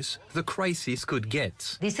worse the crisis could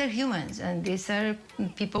get. These are humans, and these are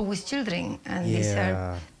people with children, and these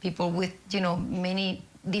are people with, many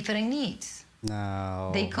different needs. No.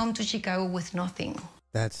 They come to Chicago with nothing.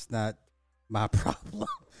 That's not my problem.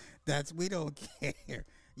 We don't care.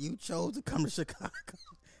 You chose to come to Chicago.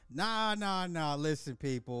 Nah. Listen,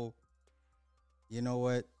 people. You know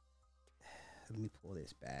what? Let me pull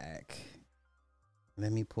this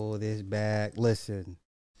back. Listen,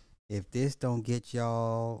 if this don't get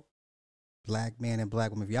y'all, black man and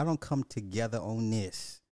black woman, if y'all don't come together on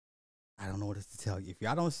this, I don't know what else to tell you. If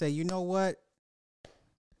y'all don't say, you know what?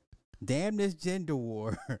 Damn this gender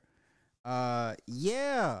war.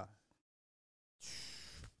 Yeah.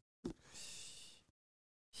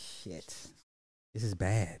 Shit. This is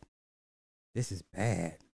bad.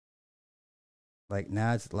 Like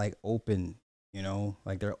now it's like open,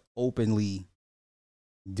 like they're openly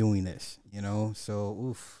doing this, so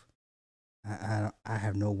oof. I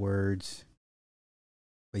have no words.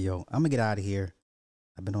 But yo, I'm gonna get out of here.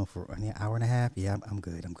 I've been on for an hour and a half. Yeah, I'm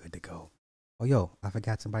good. I'm good to go. Oh yo, I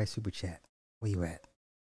forgot somebody's super chat. Where you at?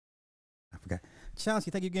 I forgot.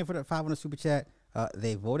 Chelsea, thank you again for the 500 super chat.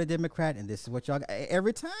 They voted Democrat, and this is what y'all got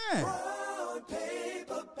every time.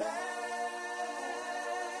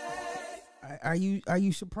 Are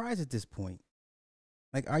you surprised at this point?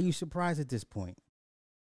 Like, are you surprised at this point?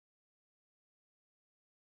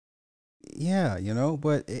 Yeah,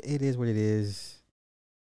 but it is what it is.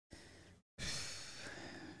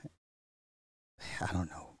 I don't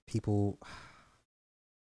know. People.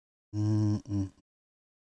 We're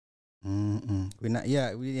not.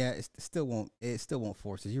 Yeah. It still won't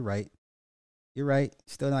force us. You're right.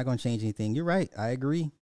 Still not gonna change anything. You're right. I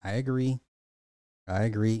agree. Yeah.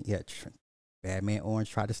 Bad Man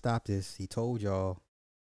Orange tried to stop this. He told y'all.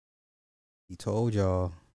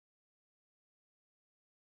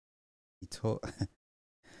 All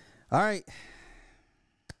right.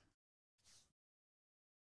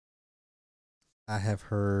 I have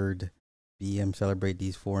heard BM celebrate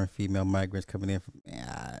these foreign female migrants coming in from.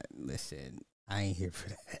 Listen, I ain't here for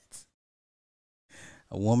that.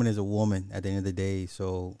 A woman is a woman at the end of the day,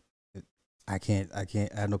 so I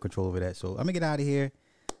have no control over that. So I'm gonna get out of here.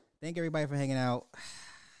 Thank everybody for hanging out.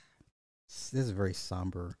 This is a very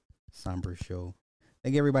somber show.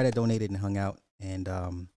 Thank everybody that donated and hung out. And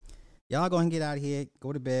y'all go ahead and get out of here.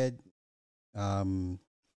 Go to bed.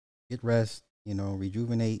 Get rest.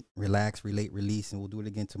 Rejuvenate, relax, relate, release, and we'll do it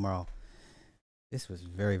again tomorrow. This was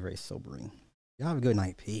very, very sobering. Y'all have a good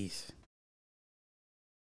night. Peace.